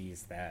 he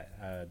sees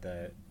that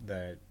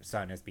the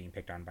son is being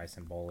picked on by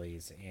some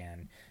bullies,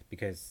 and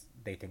because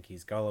they think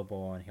he's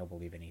gullible and he'll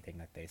believe anything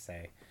that they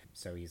say,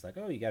 so he's like,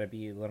 oh, you got to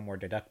be a little more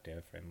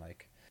deductive, and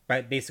like,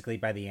 but basically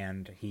by the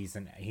end he's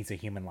a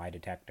human lie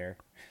detector.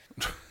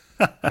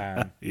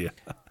 Yeah.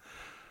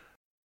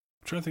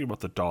 I'm trying to think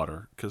about the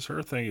daughter, because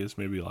her thing is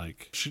maybe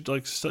like she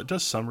like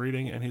does some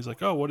reading, and he's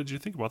like, oh, what did you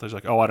think about this? She's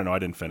like, oh, I don't know, I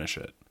didn't finish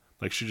it.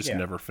 Like she just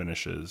never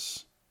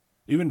finishes.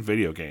 Even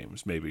video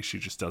games, maybe she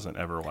just doesn't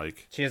ever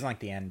like. She doesn't like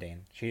the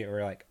ending.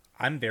 We're like,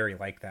 I'm very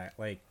like that.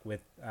 Like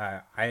with,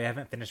 I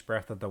haven't finished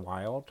Breath of the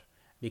Wild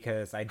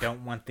because I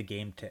don't want the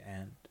game to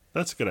end.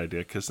 That's a good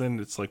idea, because then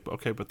it's like,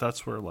 okay, but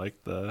that's where like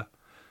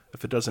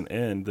if it doesn't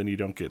end, then you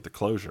don't get the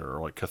closure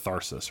or like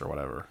catharsis or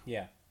whatever.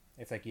 Yeah,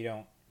 it's like you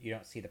don't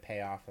see the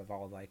payoff of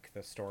all like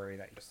the story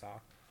that you saw.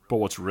 But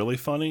what's really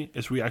funny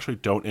is we actually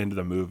don't end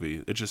the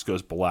movie. It just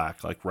goes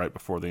black like right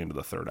before the end of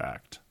the third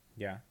act.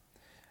 Yeah.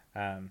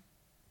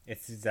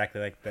 It's exactly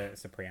like The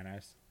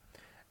Sopranos.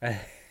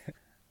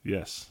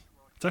 Yes.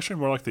 It's actually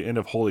more like the end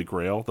of Holy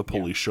Grail. The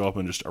police show up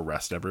and just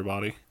arrest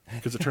everybody.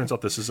 Because it turns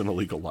out this is an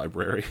illegal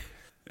library.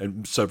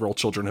 And several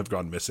children have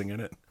gone missing in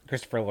it.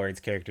 Christopher Lloyd's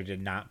character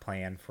did not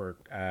plan for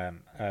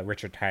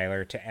Richard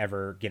Tyler to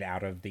ever get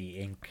out of the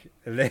ink,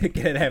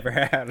 get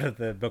ever out of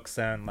the book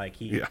zone. Like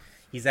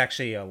he's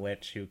actually a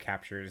lich who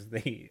captures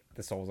the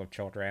souls of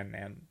children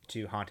and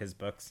to haunt his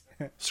books.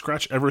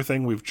 Scratch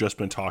everything we've just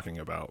been talking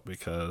about,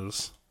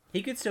 because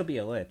he could still be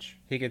a lich.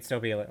 He could still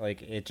be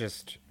like it.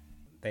 Just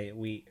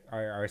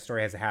our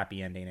story has a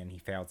happy ending, and he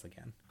fails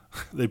again.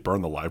 They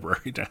burn the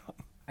library down.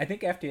 I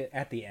think at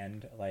the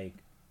end, like,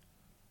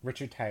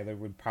 Richard Tyler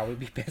would probably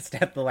be pissed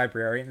at the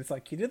librarian. It's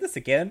like, you did this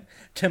again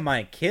to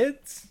my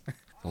kids?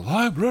 The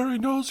library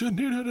knows you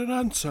needed an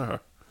answer.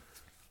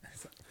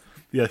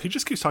 Yeah, he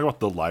just keeps talking about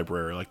the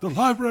library. Like, the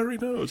library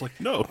knows. Like,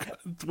 no, God,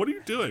 what are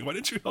you doing? Why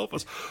didn't you help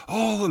us?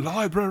 Oh, the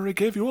library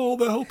gave you all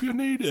the help you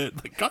needed.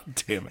 Like,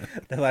 God damn it.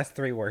 The last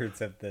 3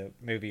 words of the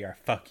movie are,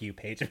 fuck you,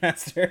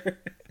 Pagemaster.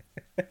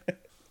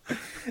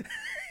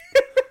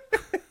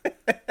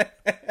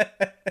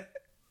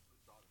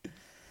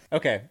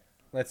 Okay,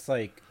 let's,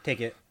 like,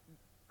 take it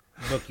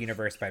book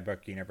universe by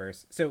book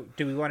universe. So,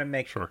 do we want to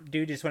make... Sure. Do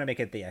you just want to make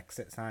it the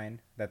exit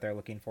sign that they're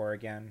looking for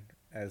again?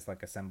 As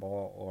like a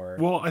symbol, or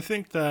well, I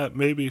think that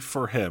maybe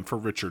for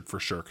Richard for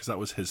sure, because that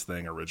was his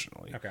thing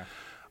originally. Okay.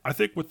 I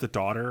think with the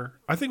daughter,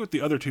 I think with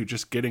the other two,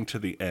 just getting to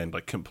the end,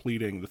 like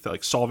completing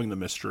like solving the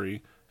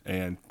mystery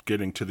and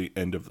getting to the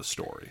end of the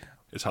story.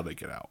 is how they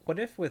get out. What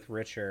if with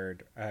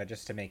Richard,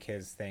 just to make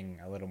his thing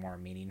a little more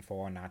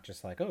meaningful and not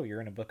just like, oh,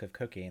 you're in a book of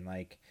cooking,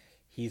 like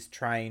he's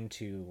trying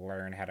to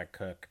learn how to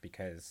cook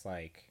because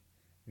like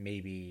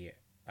maybe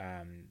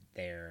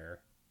they're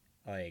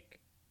like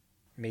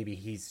maybe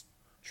he's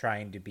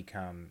trying to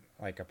become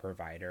like a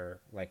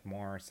provider, like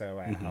more so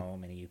at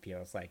home, and he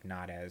feels like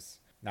not as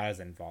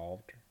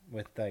involved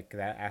with like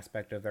that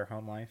aspect of their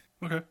home life.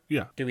 Okay,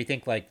 yeah. Do you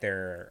think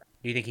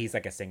he's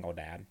like a single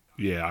dad?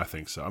 Yeah, I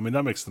think so. I mean,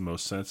 that makes the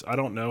most sense. I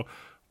don't know.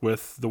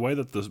 With the way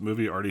that this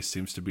movie already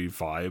seems to be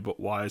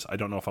vibe-wise, I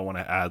don't know if I want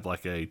to add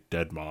like a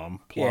dead mom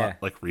plot,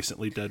 like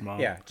recently dead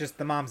mom. Yeah, just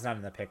the mom's not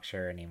in the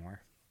picture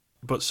anymore.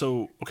 But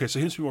so, okay, so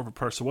he seems to be more of a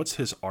person. So what's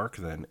his arc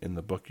then in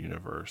the book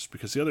universe?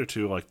 Because the other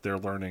two, like, they're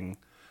learning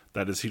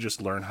that. Does he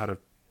just learn how to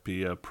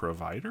be a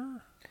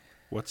provider?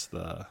 What's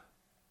the...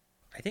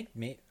 I think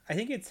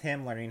it's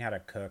him learning how to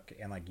cook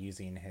and like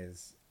using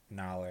his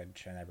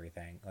knowledge and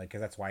everything, like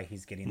because that's why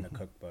he's getting the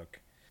cookbook.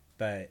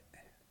 But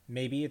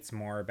maybe it's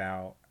more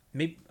about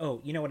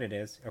you know what it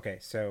is? Okay,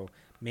 so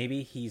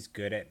maybe he's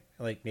good at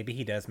like maybe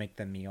he does make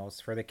the meals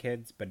for the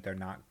kids, but they're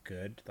not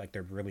good, like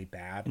they're really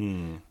bad.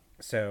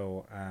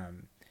 So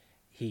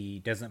he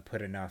doesn't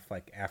put enough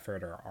like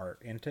effort or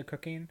art into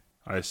cooking.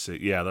 I see.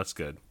 Yeah, that's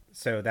good.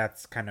 So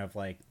that's kind of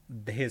like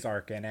his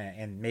arc in it,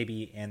 and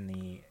maybe in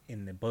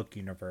the book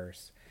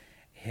universe,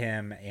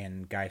 him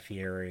and Guy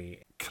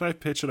Fieri. Can I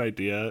pitch an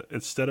idea?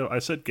 Instead of, I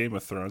said Game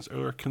of Thrones,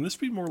 or can this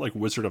be more like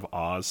Wizard of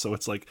Oz? So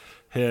it's like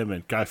him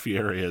and Guy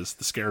Fieri as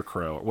the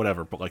Scarecrow or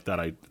whatever, but like that,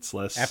 it's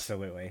less.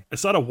 Absolutely.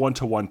 It's not a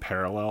 1-to-1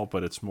 parallel,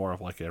 but it's more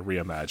of like a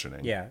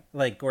reimagining. Yeah,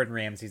 like Gordon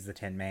Ramsay's the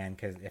Tin Man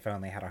because if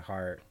only had a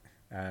heart,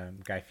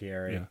 Guy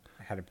Fieri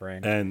had a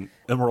brain, and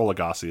Emeril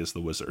Lagasse is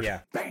the wizard. Yeah,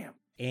 bam.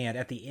 And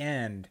at the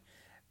end,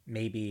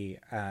 maybe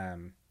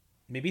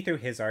through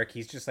his arc,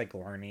 he's just like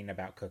learning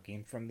about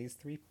cooking from these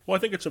three. Well, I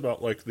think it's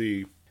about like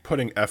the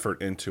putting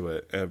effort into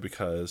it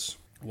because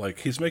like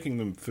he's making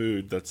them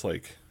food that's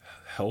like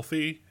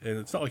healthy, and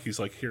it's not like he's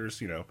like,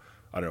 here's, I don't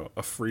know,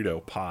 a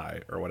Frito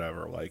pie or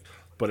whatever, like,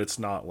 but it's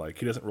not like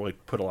he doesn't really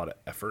put a lot of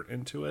effort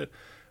into it.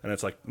 And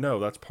it's like, no,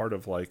 that's part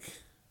of like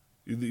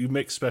you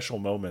make special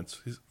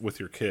moments with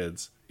your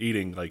kids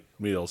eating like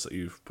meals that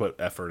you've put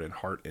effort and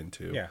heart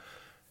into. Yeah.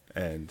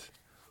 And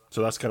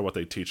so that's kind of what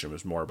they teach him,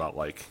 is more about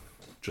like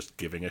just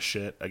giving a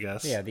shit, I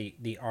guess. Yeah,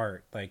 the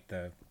art, like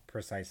the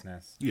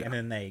preciseness. Yeah. And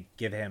then they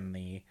give him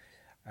the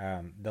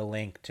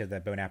link to the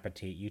Bon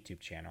Appetit YouTube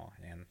channel,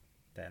 and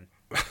then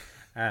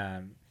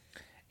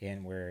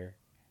and where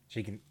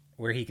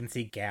he can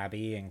see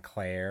Gabby and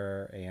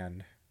Claire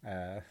and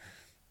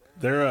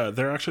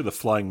they're actually the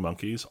Flying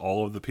Monkeys.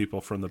 All of the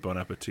people from the Bon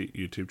Appetit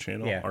YouTube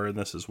channel are in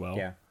this as well.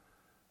 Yeah.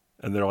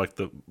 And they're like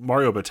the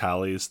Mario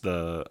Batali's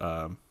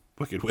the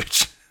Wicked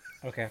Witch.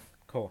 Okay,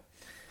 cool.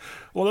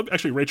 Well,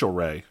 actually, Rachel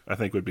Ray, I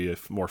think, would be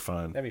more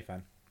fun. That'd be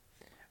fun.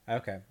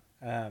 Okay.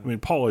 I mean,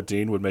 Paula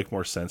Deen would make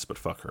more sense, but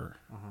fuck her.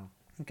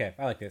 Okay,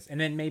 I like this. And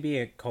then maybe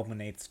it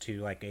culminates to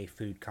like a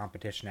food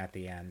competition at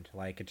the end.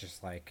 Like it's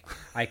just like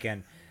I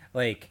can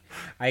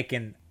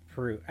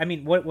prove. I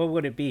mean, what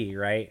would it be,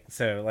 right?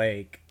 So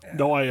like.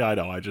 No, I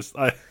know.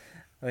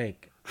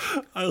 Like.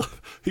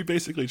 He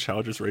basically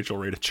challenges Rachel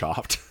Ray to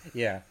Chopped.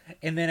 Yeah,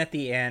 and then at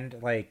the end,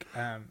 like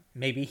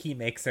maybe he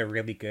makes a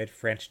really good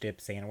French dip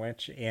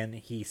sandwich, and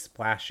he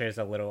splashes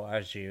a little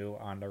au jus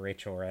onto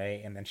Rachel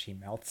Ray, and then she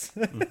melts.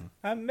 Mm-hmm.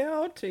 I'm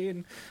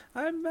melting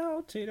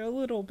a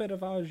little bit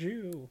of au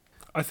jus.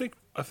 I think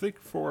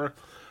for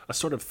a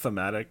sort of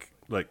thematic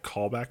like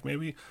callback,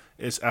 maybe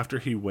is after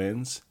he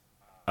wins.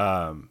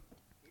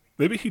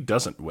 Maybe he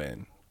doesn't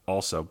win.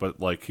 Also, but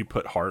like he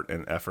put heart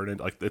and effort in,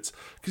 like it's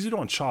because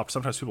on Chopped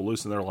sometimes people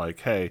lose and they're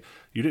like, hey,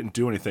 you didn't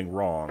do anything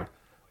wrong,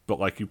 but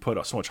like you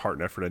put so much heart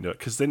and effort into it.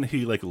 Because then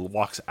he like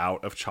walks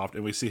out of Chopped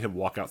and we see him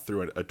walk out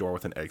through a door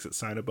with an exit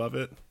sign above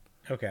it.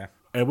 Okay.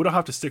 And we don't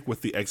have to stick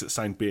with the exit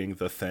sign being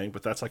the thing,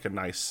 but that's like a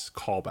nice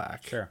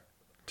callback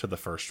to the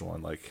first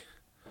one. Like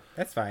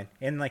that's fine.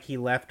 And like he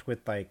left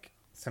with like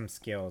some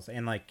skills,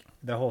 and like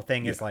the whole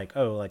thing is like,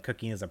 oh, like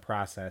cooking is a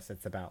process.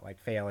 It's about like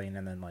failing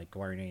and then like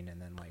learning and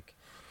then like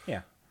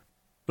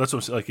That's what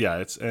I'm saying. Like,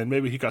 yeah, and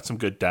maybe he got some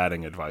good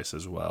dadding advice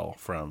as well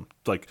from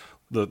like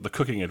the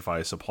cooking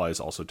advice applies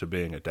also to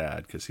being a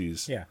dad because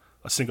he's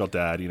a single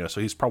dad,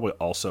 so he's probably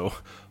also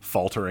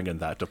faltering in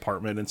that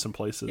department in some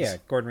places. Yeah,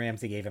 Gordon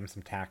Ramsay gave him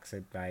some tax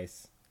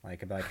advice,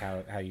 like about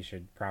how you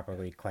should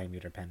properly claim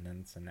your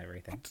dependents and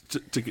everything.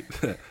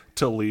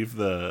 To leave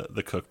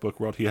the cookbook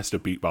world, he has to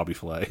beat Bobby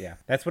Flay. Yeah,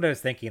 that's what I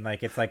was thinking.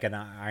 Like it's like an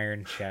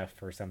Iron Chef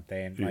or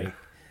something. Like.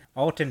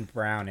 Alton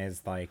Brown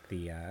is like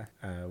the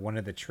one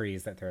of the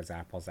trees that throws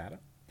apples at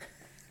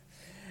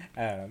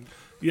him.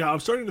 Yeah, I'm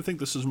starting to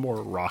think this is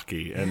more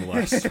Rocky and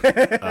less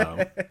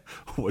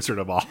Wizard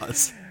of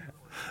Oz.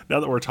 Now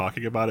that we're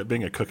talking about it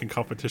being a cooking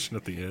competition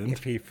at the end.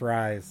 If he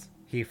fries.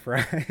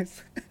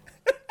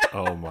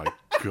 Oh my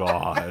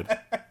god.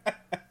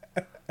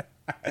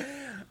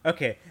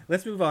 Okay,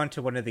 let's move on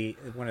to one of the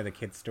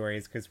kids'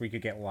 stories because we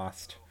could get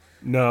lost.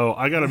 No,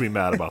 I gotta be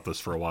mad about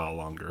this for a while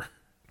longer.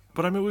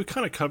 But I mean, we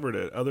kind of covered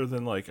it. Other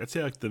than like, I'd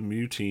say like the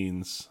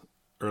Mutines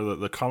or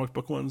the comic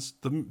book ones,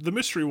 the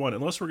mystery one.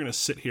 Unless we're gonna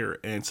sit here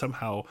and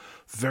somehow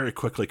very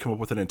quickly come up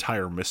with an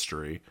entire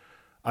mystery,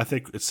 I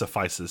think it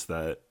suffices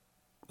that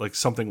like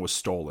something was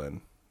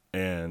stolen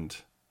and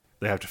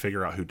they have to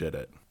figure out who did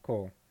it.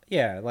 Cool.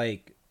 Yeah,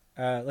 like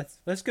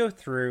let's go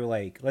through,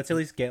 like, let's at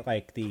least get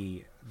like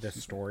the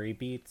story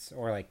beats,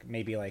 or like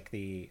maybe like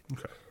the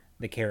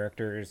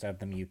characters of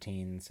the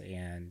Mutines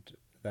and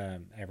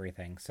the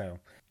everything.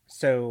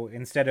 So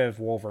instead of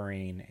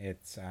Wolverine,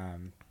 it's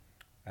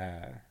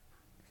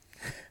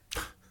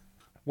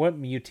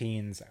what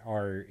Mutines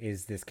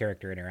is this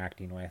character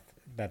interacting with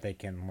that they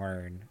can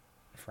learn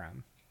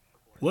from?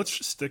 Let's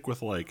just stick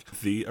with like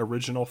the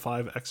original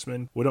 5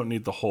 X-Men. We don't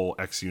need the whole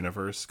X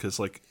universe because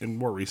like in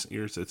more recent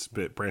years it's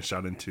been branched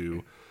out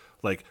into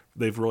like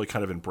they've really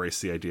kind of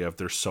embraced the idea of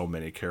there's so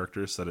many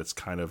characters that it's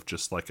kind of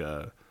just like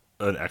an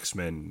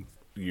X-Men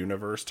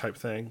universe type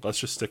thing. Let's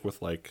just stick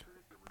with like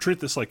treat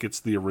this like it's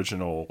the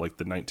original, like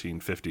the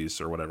 1950s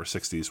or whatever,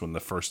 60s when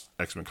the first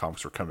X-Men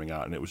comics were coming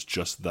out and it was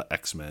just the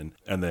X-Men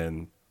and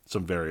then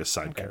some various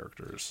side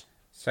characters.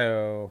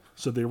 So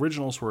the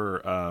originals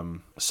were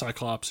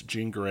Cyclops,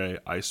 Jean Grey,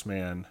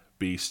 Iceman,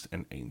 Beast,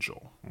 and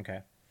Angel.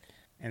 Okay.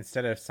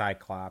 Instead of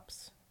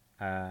Cyclops,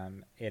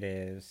 it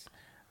is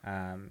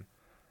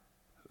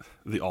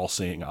the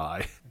all-seeing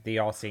eye. The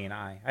all-seeing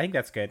eye. I think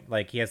that's good.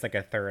 Like he has like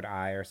a third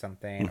eye or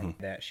something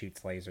that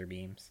shoots laser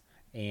beams.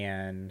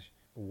 And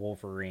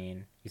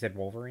Wolverine. You said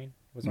Wolverine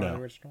was one of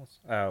the originals?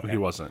 Oh, okay. He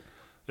wasn't.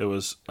 It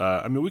was.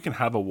 I mean, we can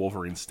have a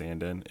Wolverine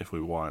stand-in if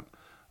we want.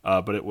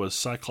 But it was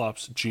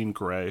Cyclops, Jean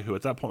Grey, who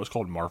at that point was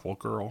called Marvel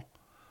Girl.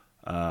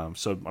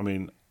 So, I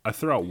mean, I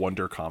threw out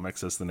Wonder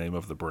Comics as the name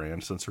of the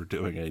brand since we're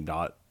doing a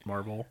not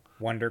Marvel.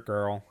 Wonder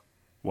Girl.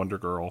 Wonder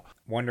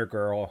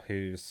Girl,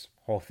 whose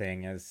whole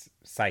thing is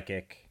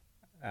psychic,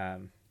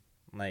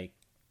 like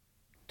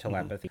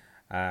telepathy.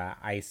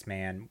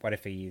 Iceman, what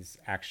if he's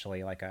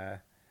actually like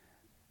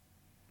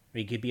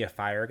he could be a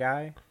fire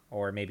guy?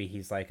 Or maybe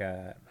he's like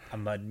a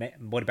mud man.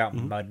 What about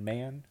Mud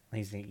Man?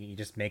 He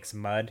just makes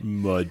mud.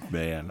 Mud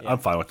Man. Yeah. I'm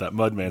fine with that.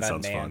 Mud Man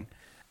sounds fun.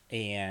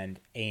 And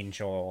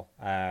Angel,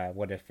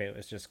 what if it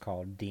was just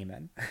called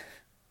Demon?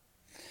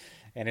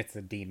 And it's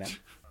a demon.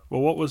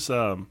 Well, what was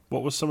some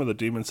of the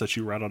demons that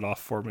you rattled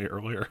off for me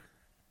earlier?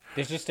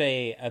 There's just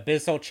a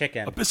Abyssal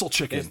Chicken. Abyssal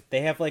Chicken.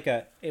 They have like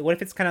what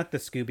if it's kind of like the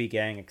Scooby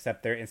Gang,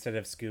 except instead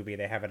of Scooby,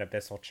 they have an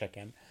Abyssal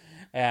Chicken.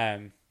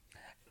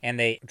 And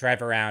they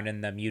drive around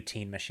in the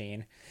Mutine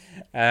machine.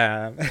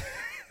 No.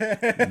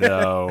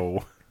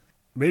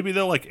 Maybe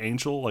they'll like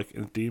Angel, like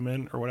a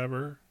demon or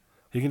whatever.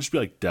 He can just be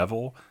like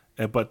Devil,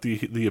 but the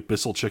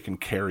Abyssal Chicken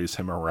carries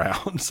him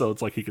around, so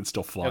it's like he can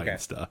still fly and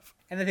stuff.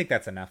 And I think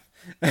that's enough.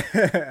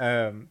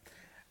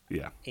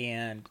 Yeah.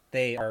 And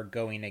they are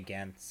going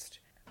against.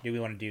 Do we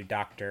want to do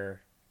Dr.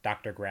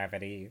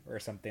 Gravity or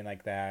something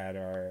like that,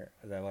 or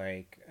the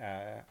like?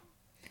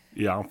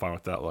 Yeah, I'm fine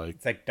with that. Like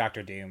it's like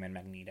Doctor Doom and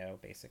Magneto,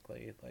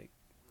 basically. Like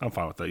I'm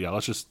fine with that. Yeah,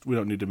 we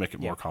don't need to make it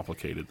more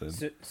complicated than.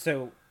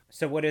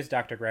 So what has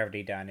Dr.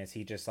 Gravity done? Is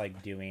he just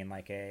like doing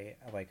like a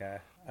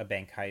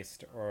bank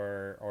heist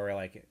or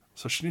like?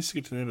 So she needs to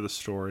get to the end of the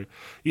story.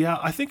 Yeah,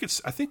 I think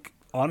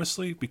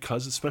honestly,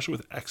 because especially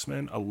with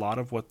X-Men, a lot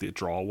of what the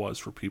draw was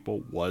for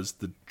people was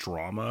the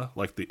drama,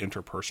 like the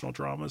interpersonal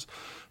dramas.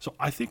 So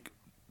I think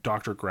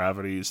Dr.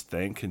 Gravity's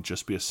thing can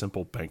just be a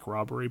simple bank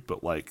robbery,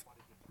 but like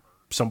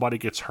somebody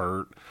gets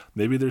hurt.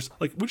 Maybe there's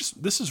like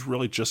this is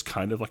really just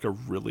kind of like a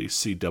really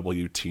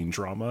CW teen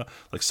drama.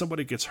 Like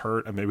somebody gets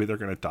hurt and maybe they're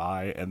gonna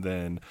die, and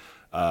then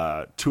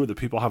two of the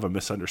people have a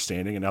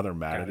misunderstanding and now they're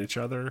mad at each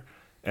other,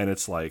 and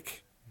it's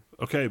like,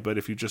 okay, but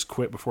if you just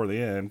quit before the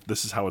end,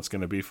 this is how it's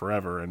going to be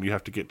forever, and you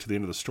have to get to the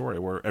end of the story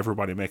where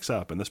everybody makes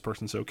up and this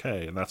person's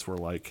okay, and that's where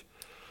like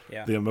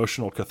the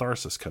emotional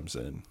catharsis comes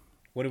in.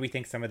 What do we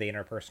think some of the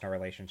interpersonal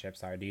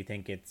relationships are? Do you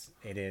think it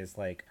is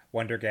like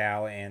Wonder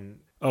Gal and...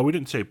 Oh, we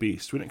didn't say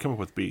Beast. We didn't come up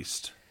with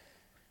Beast.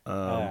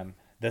 The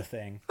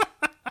Thing.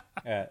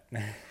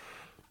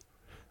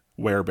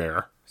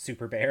 Werebear.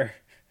 Super Bear.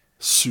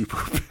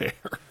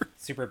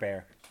 Super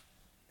Bear.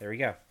 There we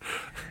go.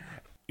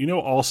 You know,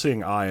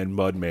 All-Seeing Eye and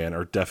Mudman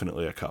are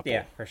definitely a couple.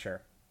 Yeah, for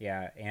sure.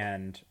 Yeah,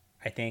 and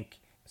I think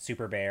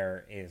Super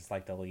Bear is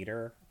like the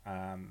leader,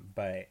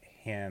 but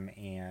him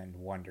and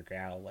Wonder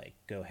Gal like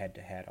go head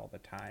to head all the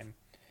time.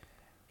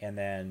 And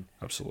then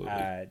absolutely,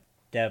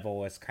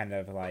 Devil is kind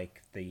of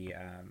like the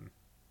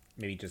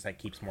maybe just like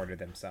keeps more to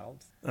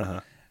themselves.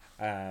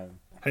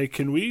 Hey,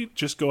 can we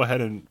just go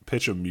ahead and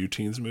pitch a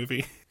Mutines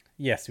movie?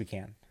 Yes, we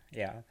can.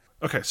 Yeah.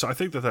 Okay, so I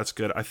think that's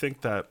good. I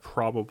think that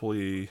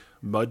probably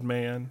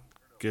Mudman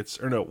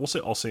we'll say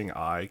All-Seeing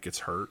Eye gets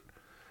hurt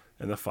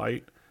in the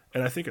fight,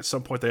 and I think at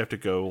some point they have to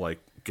go like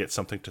get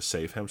something to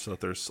save him so that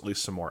there's at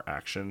least some more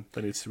action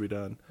that needs to be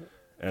done.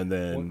 And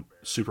then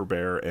Super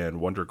Bear and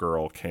Wonder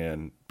Girl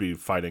can be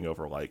fighting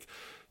over like,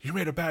 you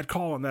made a bad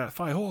call in that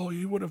fight. Oh,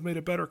 you would have made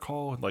a better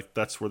call. And like,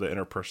 that's where the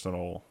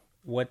interpersonal...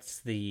 What's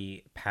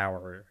the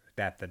power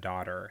that the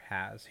daughter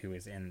has who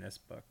is in this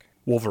book?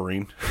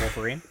 Wolverine.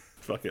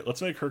 Fuck it.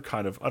 Let's make her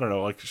kind of, I don't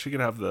know, like she could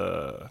have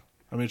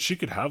she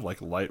could have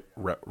like light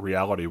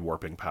reality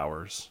warping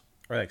powers.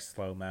 Or like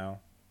slow-mo,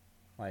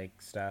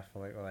 like stuff.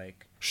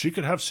 Like She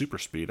could have super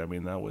speed. I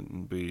mean, that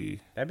wouldn't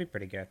be... That'd be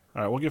pretty good.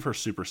 All right, we'll give her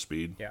super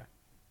speed. Yeah.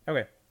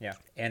 Okay, yeah.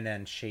 And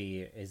then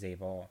she is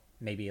able,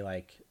 maybe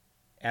like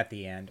at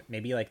the end,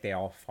 maybe like they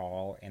all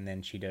fall, and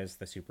then she does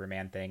the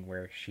Superman thing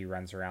where she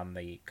runs around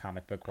the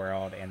comic book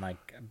world and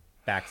like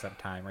backs up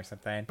time or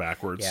something.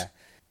 Backwards. Yeah.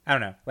 I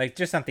don't know. Like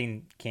just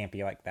something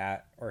campy like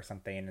that or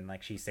something, and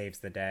like she saves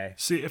the day.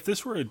 See, if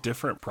this were a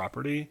different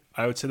property,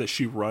 I would say that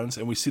she runs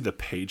and we see the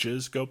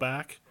pages go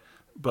back.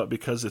 But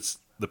because it's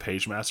the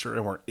Pagemaster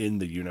and we're in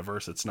the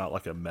universe, it's not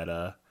like a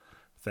meta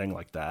thing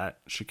like that.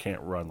 She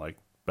can't run like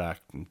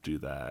back and do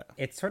that.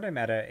 It's sort of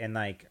meta in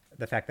like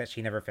the fact that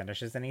she never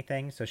finishes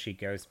anything, so she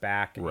goes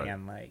back Right.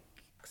 and like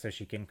so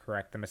she can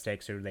correct the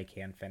mistakes so they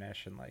can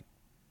finish, and like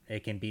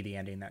it can be the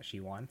ending that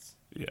she wants.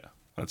 Yeah,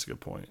 that's a good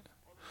point.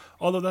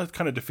 Although that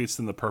kind of defeats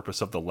then the purpose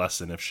of the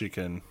lesson if she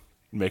can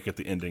make it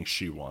the ending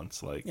she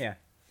wants. Like, Yeah.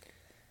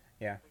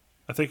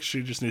 I think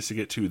she just needs to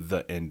get to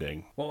the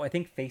ending. Well, I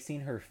think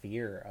facing her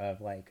fear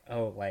of like,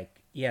 oh,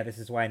 like, yeah, this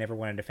is why I never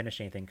wanted to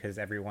finish anything, because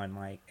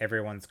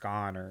everyone's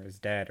gone or is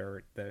dead,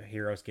 or the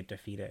heroes get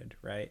defeated,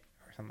 right,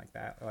 or something like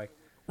that. Like,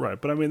 Right,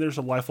 but I mean, there's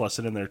a life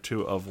lesson in there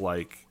too of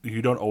like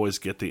you don't always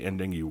get the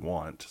ending you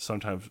want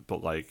sometimes,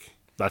 but like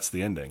that's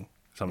the ending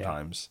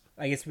sometimes.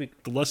 I guess The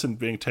lesson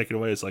being taken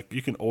away is like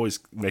you can always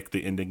make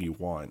the ending you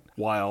want,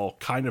 while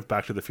kind of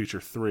Back to the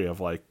Future 3 of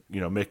like, you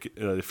know, make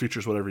the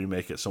future's whatever you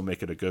make it, so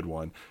make it a good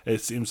one.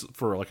 It seems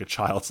for like a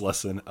child's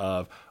lesson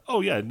of,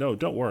 oh yeah, no,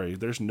 don't worry,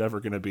 there's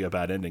never going to be a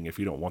bad ending if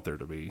you don't want there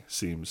to be,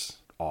 seems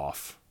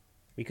off.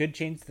 we could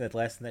change the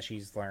lesson that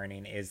she's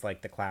learning is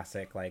like the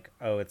classic, like,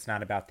 oh, it's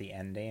not about the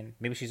ending.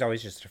 Maybe she's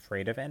always just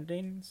afraid of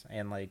endings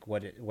and like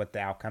what the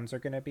outcomes are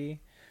going to be,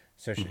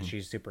 so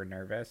she's super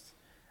nervous.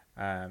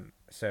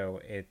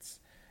 So it's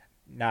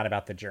not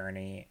about the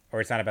journey,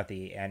 or it's not about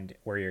the end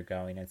where you're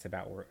going. It's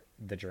about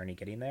the journey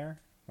getting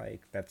there.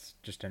 Like that's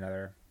just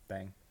another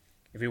thing.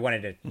 If we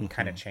wanted to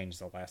kind of change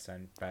the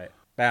lesson, but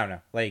I don't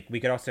know. Like we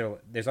could also,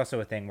 there's also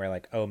a thing where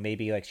like, oh,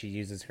 maybe like she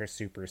uses her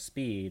super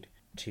speed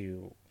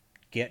to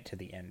get to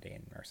the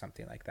ending or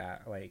something like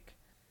that. Like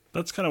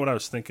That's kind of what I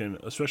was thinking,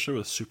 especially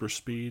with super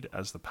speed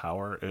as the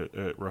power.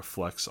 It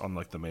reflects on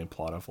like the main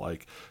plot of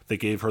like they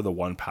gave her the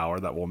one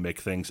power that will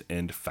make things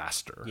end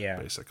faster. Yeah.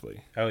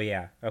 Basically, oh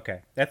yeah,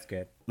 okay, that's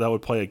good. that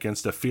would play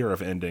against a fear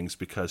of endings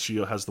because she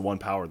has the one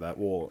power that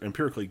will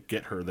empirically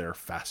get her there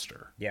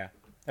faster. Yeah,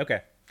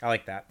 okay, I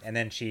like that. And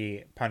then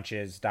she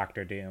punches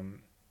Doctor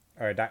Doom,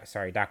 or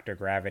Doctor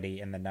Gravity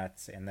in the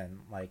nuts, and then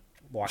like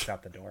walks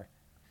out the door.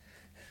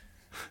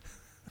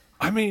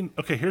 I mean,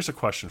 okay, here's a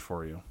question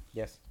for you.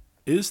 Yes.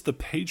 Is the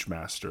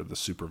Pagemaster the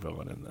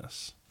supervillain in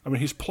this? I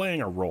mean, he's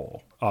playing a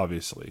role,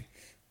 obviously.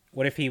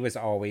 What if he was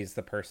always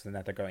the person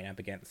that they're going up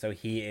against? So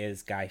he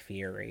is Guy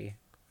Fieri.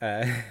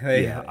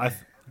 Yeah,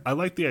 I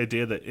like the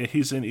idea that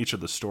he's in each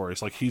of the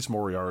stories. Like, he's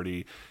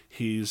Moriarty,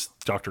 he's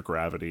Dr.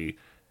 Gravity,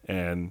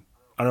 and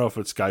I don't know if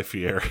it's Guy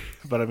Fieri,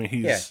 but I mean,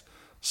 he's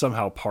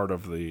somehow part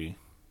of the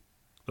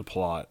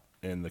plot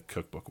in the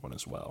cookbook one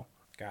as well.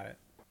 Got it.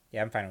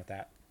 Yeah, I'm fine with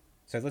that.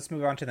 So let's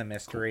move on to the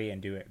mystery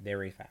and do it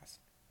very fast.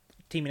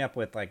 Teaming up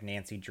with like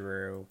Nancy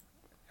Drew.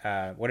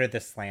 What are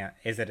the slant?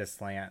 Is it a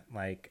slant?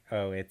 Like,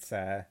 oh, it's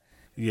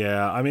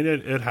Yeah, I mean,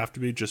 it'd have to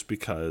be just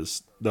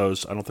because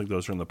those, I don't think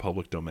those are in the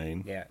public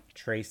domain. yeah,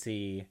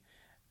 Tracy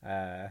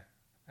Wiz.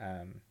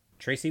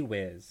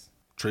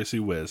 Tracy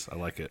Wiz, I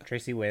like it.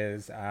 Tracy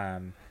Wiz,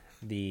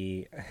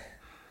 the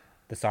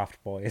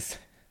Soft Boys.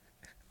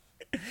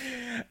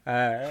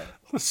 The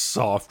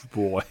soft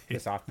boy. The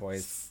Soft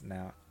Boys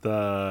now.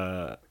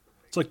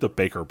 It's like the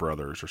Baker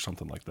Brothers or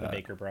something like that. The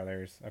Baker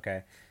Brothers.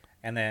 Okay.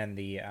 And then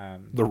the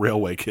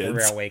Railway Kids. The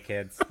Railway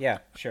Kids. Yeah,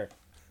 sure.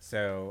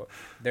 So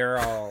they're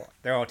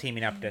all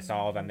teaming up to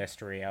solve a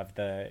mystery of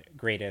the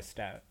greatest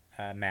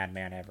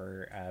madman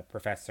ever,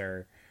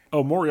 Professor.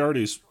 Oh,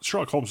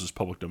 Sherlock Holmes is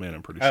public domain,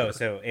 I'm pretty sure. Oh,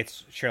 so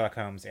it's Sherlock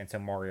Holmes, and so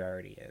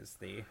Moriarty is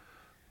the...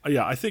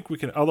 Yeah, I think we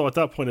can, although at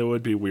that point it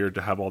would be weird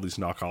to have all these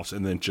knockoffs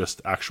and then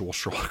just actual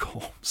Sherlock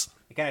Holmes.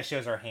 It kind of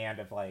shows our hand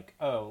of like,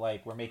 oh,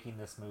 like we're making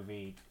this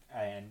movie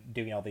and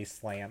doing all these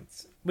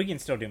slants. We can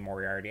still do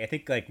Moriarty. I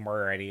think like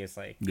Moriarty is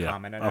like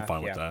common enough. I'm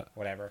fine with that.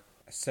 Whatever.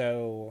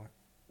 So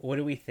what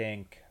do we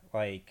think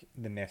like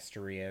the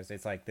mystery is?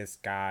 It's like this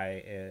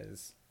guy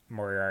is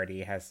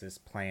Moriarty has this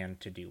plan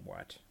to do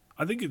what?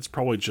 I think it's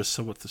probably just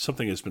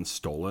something has been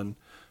stolen.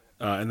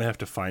 And they have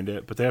to find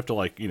it, but they have to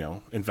like, you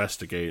know,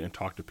 investigate and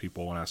talk to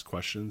people and ask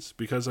questions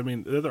because I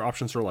mean the other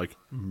options are like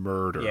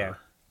murder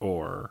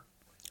or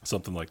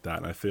something like that.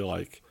 And I feel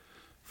like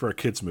for a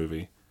kids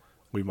movie,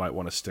 we might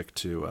want to stick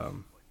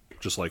to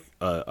just like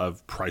a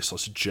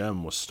priceless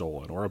gem was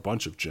stolen or a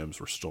bunch of gems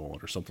were stolen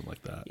or something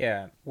like that.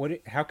 Yeah.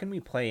 How can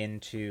we play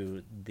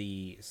into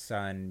the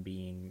son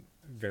being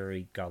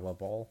very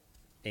gullible?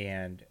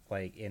 And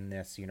like in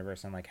this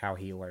universe and like how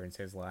he learns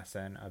his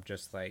lesson of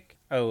just like,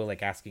 oh,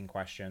 like asking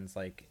questions.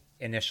 Like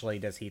initially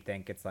does he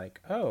think it's like,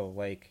 oh,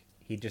 like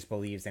he just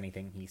believes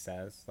anything he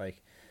says.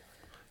 Like,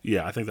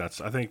 Yeah, I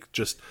think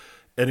just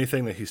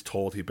anything that he's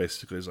told, he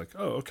basically is like,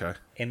 oh, okay.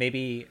 and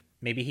maybe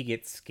he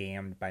gets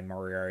scammed by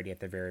Moriarty at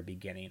the very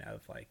beginning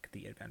of like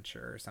the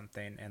adventure or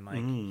something, and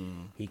like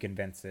he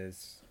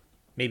convinces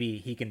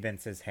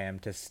him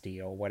to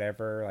steal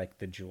whatever, like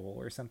the jewel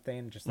or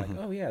something, just like,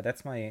 oh yeah,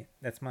 that's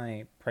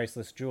my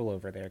priceless jewel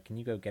over there, can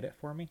you go get it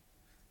for me,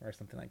 or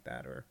something like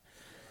that. Or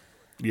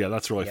yeah,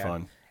 that's really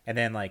fun. And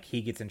then like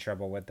he gets in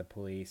trouble with the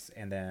police,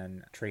 and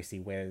then Tracy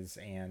Wiz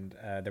and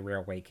the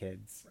Railway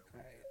Kids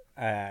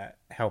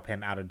help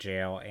him out of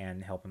jail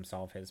and help him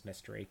solve his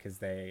mystery, because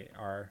they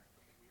are...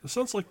 It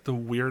sounds like the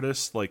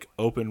weirdest like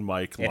open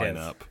mic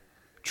lineup.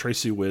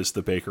 Tracy Wiz,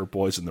 the Baker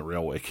Boys, and the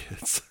Railway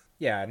Kids.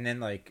 Yeah, and then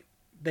like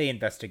they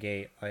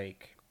investigate,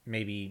 like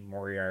maybe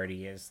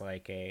Moriarty is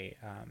like a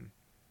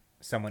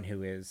someone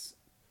who is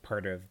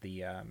part of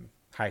the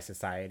high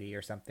society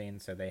or something,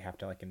 so they have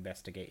to like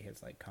investigate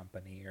his like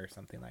company or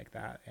something like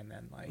that, and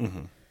then like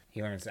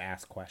he learns to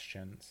ask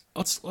questions.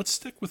 Let's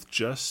stick with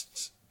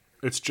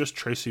it's just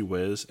Tracy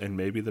Wiz, and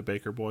maybe the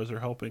Baker Boys are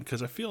helping,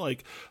 because I feel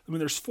like, I mean,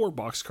 there's 4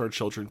 Boxcar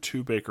Children,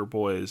 2 Baker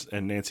Boys,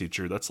 and Nancy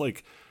Drew. That's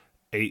like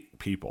 8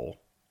 people.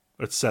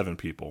 That's 7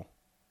 people.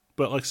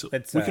 But like, so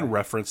we can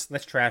reference.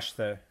 Let's trash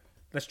the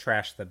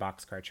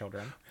Boxcar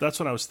Children.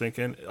 That's what I was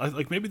thinking.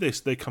 Like maybe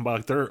they come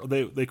back.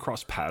 They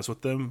cross paths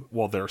with them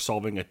while they're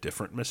solving a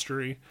different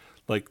mystery,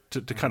 like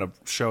to kind of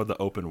show the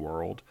open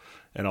world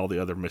and all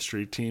the other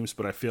mystery teams.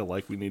 But I feel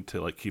like we need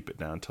to like keep it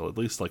down to at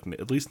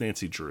least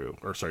Nancy Drew,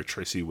 or sorry,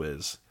 Tracy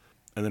Wiz,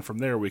 and then from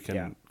there we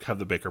can have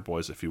the Baker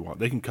Boys if you want.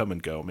 They can come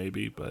and go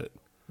maybe, but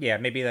yeah,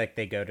 maybe like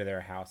they go to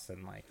their house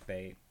and like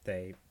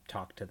they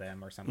talk to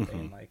them or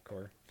something, like,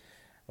 or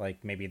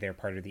like maybe they're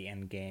part of the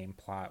end game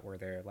plot where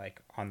they're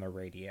like on the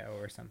radio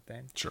or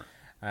something. Sure.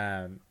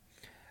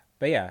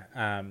 But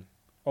yeah,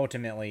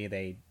 ultimately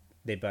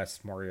they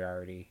bust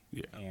Moriarty,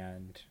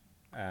 and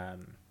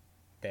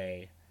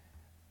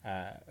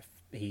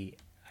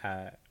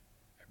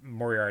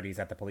Moriarty's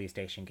at the police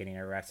station getting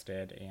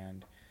arrested,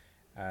 and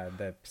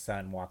the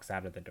son walks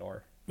out of the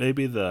door.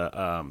 Maybe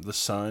the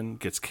son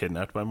gets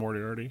kidnapped by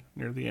Moriarty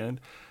near the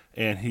end,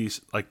 and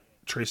he's like,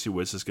 Tracy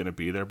Wiz is going to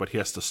be there, but he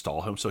has to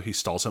stall him, so he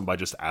stalls him by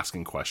just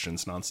asking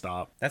questions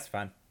nonstop. That's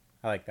fun.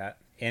 I like that.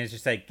 And it's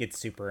just like gets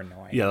super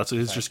annoying. Yeah,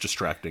 he's just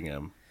distracting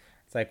him.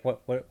 It's like,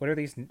 what are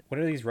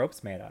these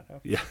ropes made out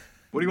of? Yeah.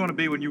 What do you want to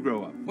be when you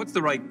grow up? What's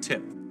the right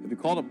tip? Have you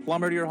called a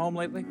plumber to your home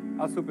lately?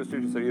 How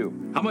superstitious are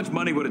you? How much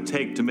money would it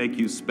take to make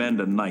you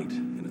spend a night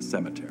in a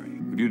cemetery?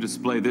 Would you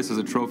display this as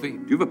a trophy?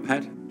 Do you have a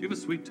pet? Do you have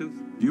a sweet tooth?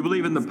 Do you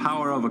believe in the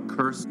power of a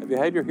curse? Have you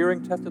had your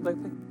hearing tested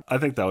lately? I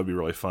think that would be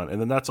really fun. And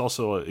then that's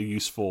also a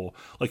useful,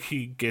 like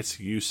he gets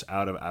use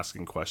out of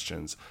asking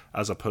questions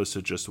as opposed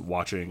to just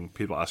watching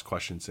people ask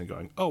questions and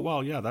going, oh,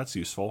 well, yeah, that's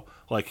useful.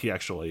 Like he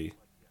actually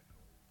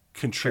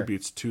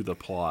contributes to the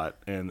plot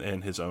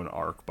and his own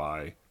arc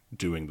by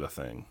doing the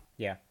thing.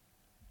 Yeah,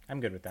 I'm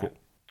good with that.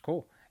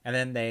 Cool. And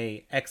then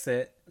they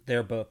exit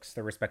their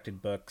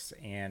respected books,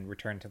 and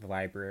return to the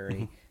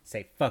library,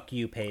 say, fuck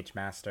you,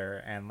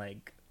 Pagemaster, and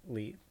like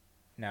leave.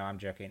 No, I'm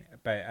joking.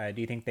 But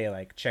do you think they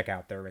like check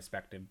out their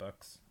respective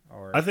books?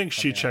 Or I think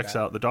she like checks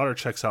out, the daughter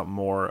checks out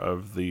more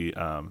of the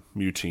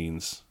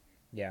Mutines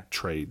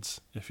trades,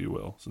 if you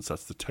will, since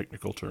that's the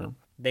technical term.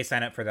 They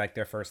sign up for like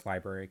their first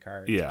library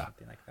card or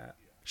something like that.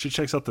 She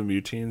checks out the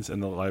Mutines,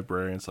 and the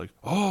librarian's like,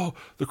 oh,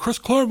 the Chris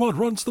Claremont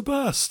runs the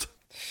best.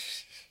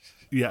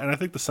 Yeah, and I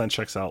think the son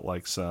checks out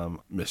like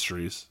some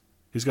mysteries.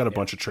 He's got a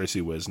bunch of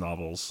Tracy Wiz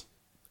novels,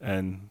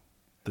 and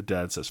the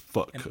dad says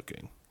fuck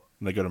cooking,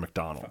 and they go to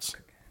McDonald's.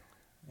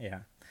 Yeah,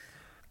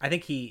 I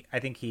think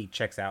he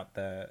checks out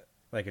the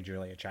like a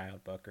Julia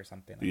Child book or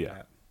something like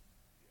that.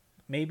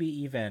 Maybe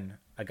even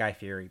a Guy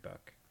Fieri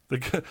book.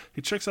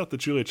 He checks out the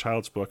Julia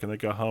Child's book, and they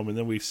go home, and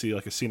then we see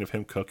like a scene of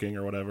him cooking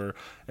or whatever,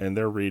 and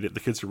they're reading. The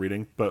kids are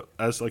reading, but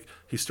as like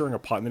he's stirring a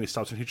pot, and then he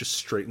stops and he just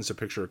straightens a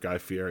picture of Guy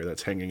Fieri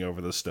that's hanging over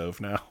the stove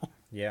now.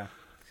 Yeah,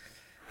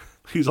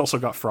 he's also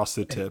got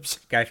frosted tips.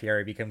 Guy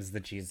Fieri becomes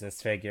the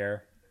Jesus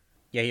figure.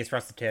 Yeah, he has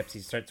frosted tips. He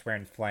starts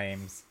wearing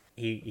flames.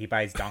 He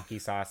buys donkey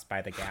sauce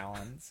by the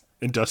gallons,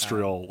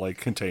 industrial like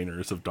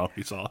containers of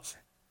donkey sauce,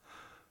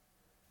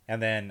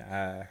 and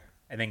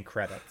then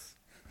credits.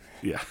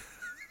 Yeah.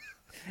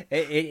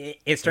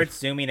 It starts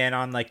zooming in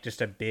on like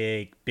just a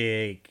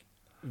big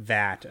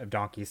vat of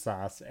donkey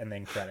sauce, and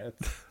then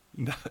credits.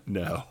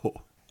 No,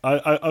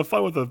 I'm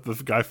fine with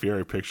the Guy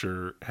Fieri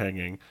picture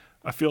hanging.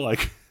 I feel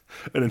like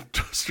an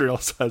industrial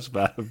sized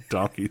vat of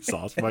donkey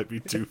sauce might be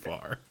too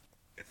far.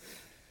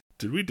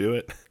 Did we do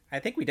it? I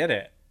think we did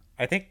it.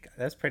 I think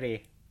that's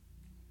pretty.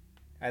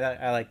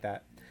 I like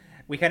that.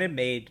 We kind of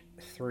made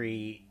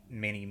 3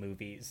 mini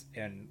movies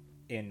in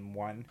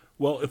one.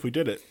 Well, if we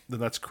did it, then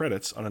that's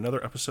credits on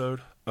another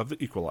episode of The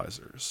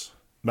Equalizers.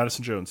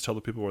 Madison Jones, tell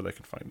the people where they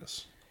can find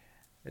us.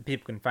 The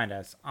people can find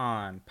us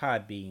on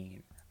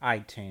Podbean,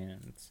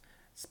 iTunes,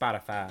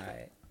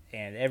 Spotify,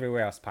 and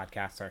everywhere else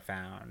podcasts are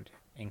found,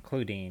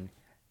 including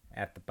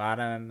at the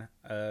bottom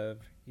of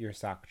your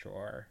sock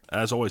drawer.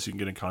 As always, you can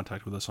get in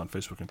contact with us on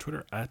Facebook and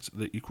Twitter at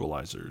The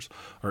Equalizers.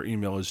 Our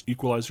email is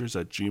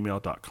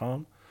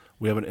equalizers@gmail.com.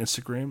 We have an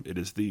Instagram. It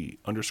is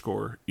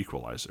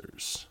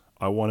 _equalizers.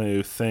 I want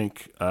to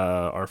thank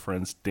our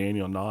friends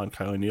Daniel Na and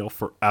Kylie Neal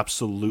for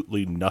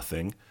absolutely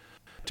nothing.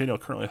 Daniel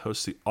currently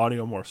hosts the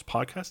Audio Morphs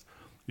podcast.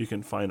 You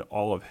can find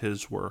all of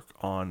his work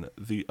on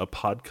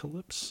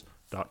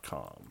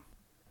theapocalypse.com.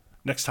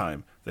 Next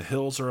time, the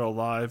hills are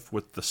alive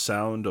with the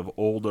sound of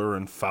older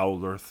and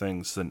fouler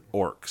things than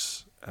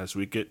orcs as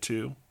we get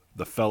to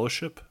the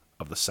Fellowship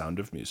of the Sound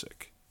of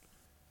Music.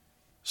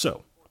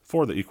 So,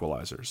 for the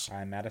Equalizers,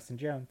 I'm Madison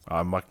Jones.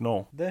 I'm Mike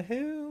Knoll. The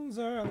hills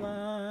are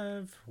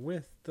alive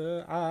with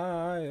the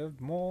eye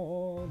of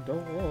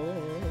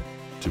Mordor.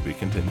 To be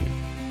continued.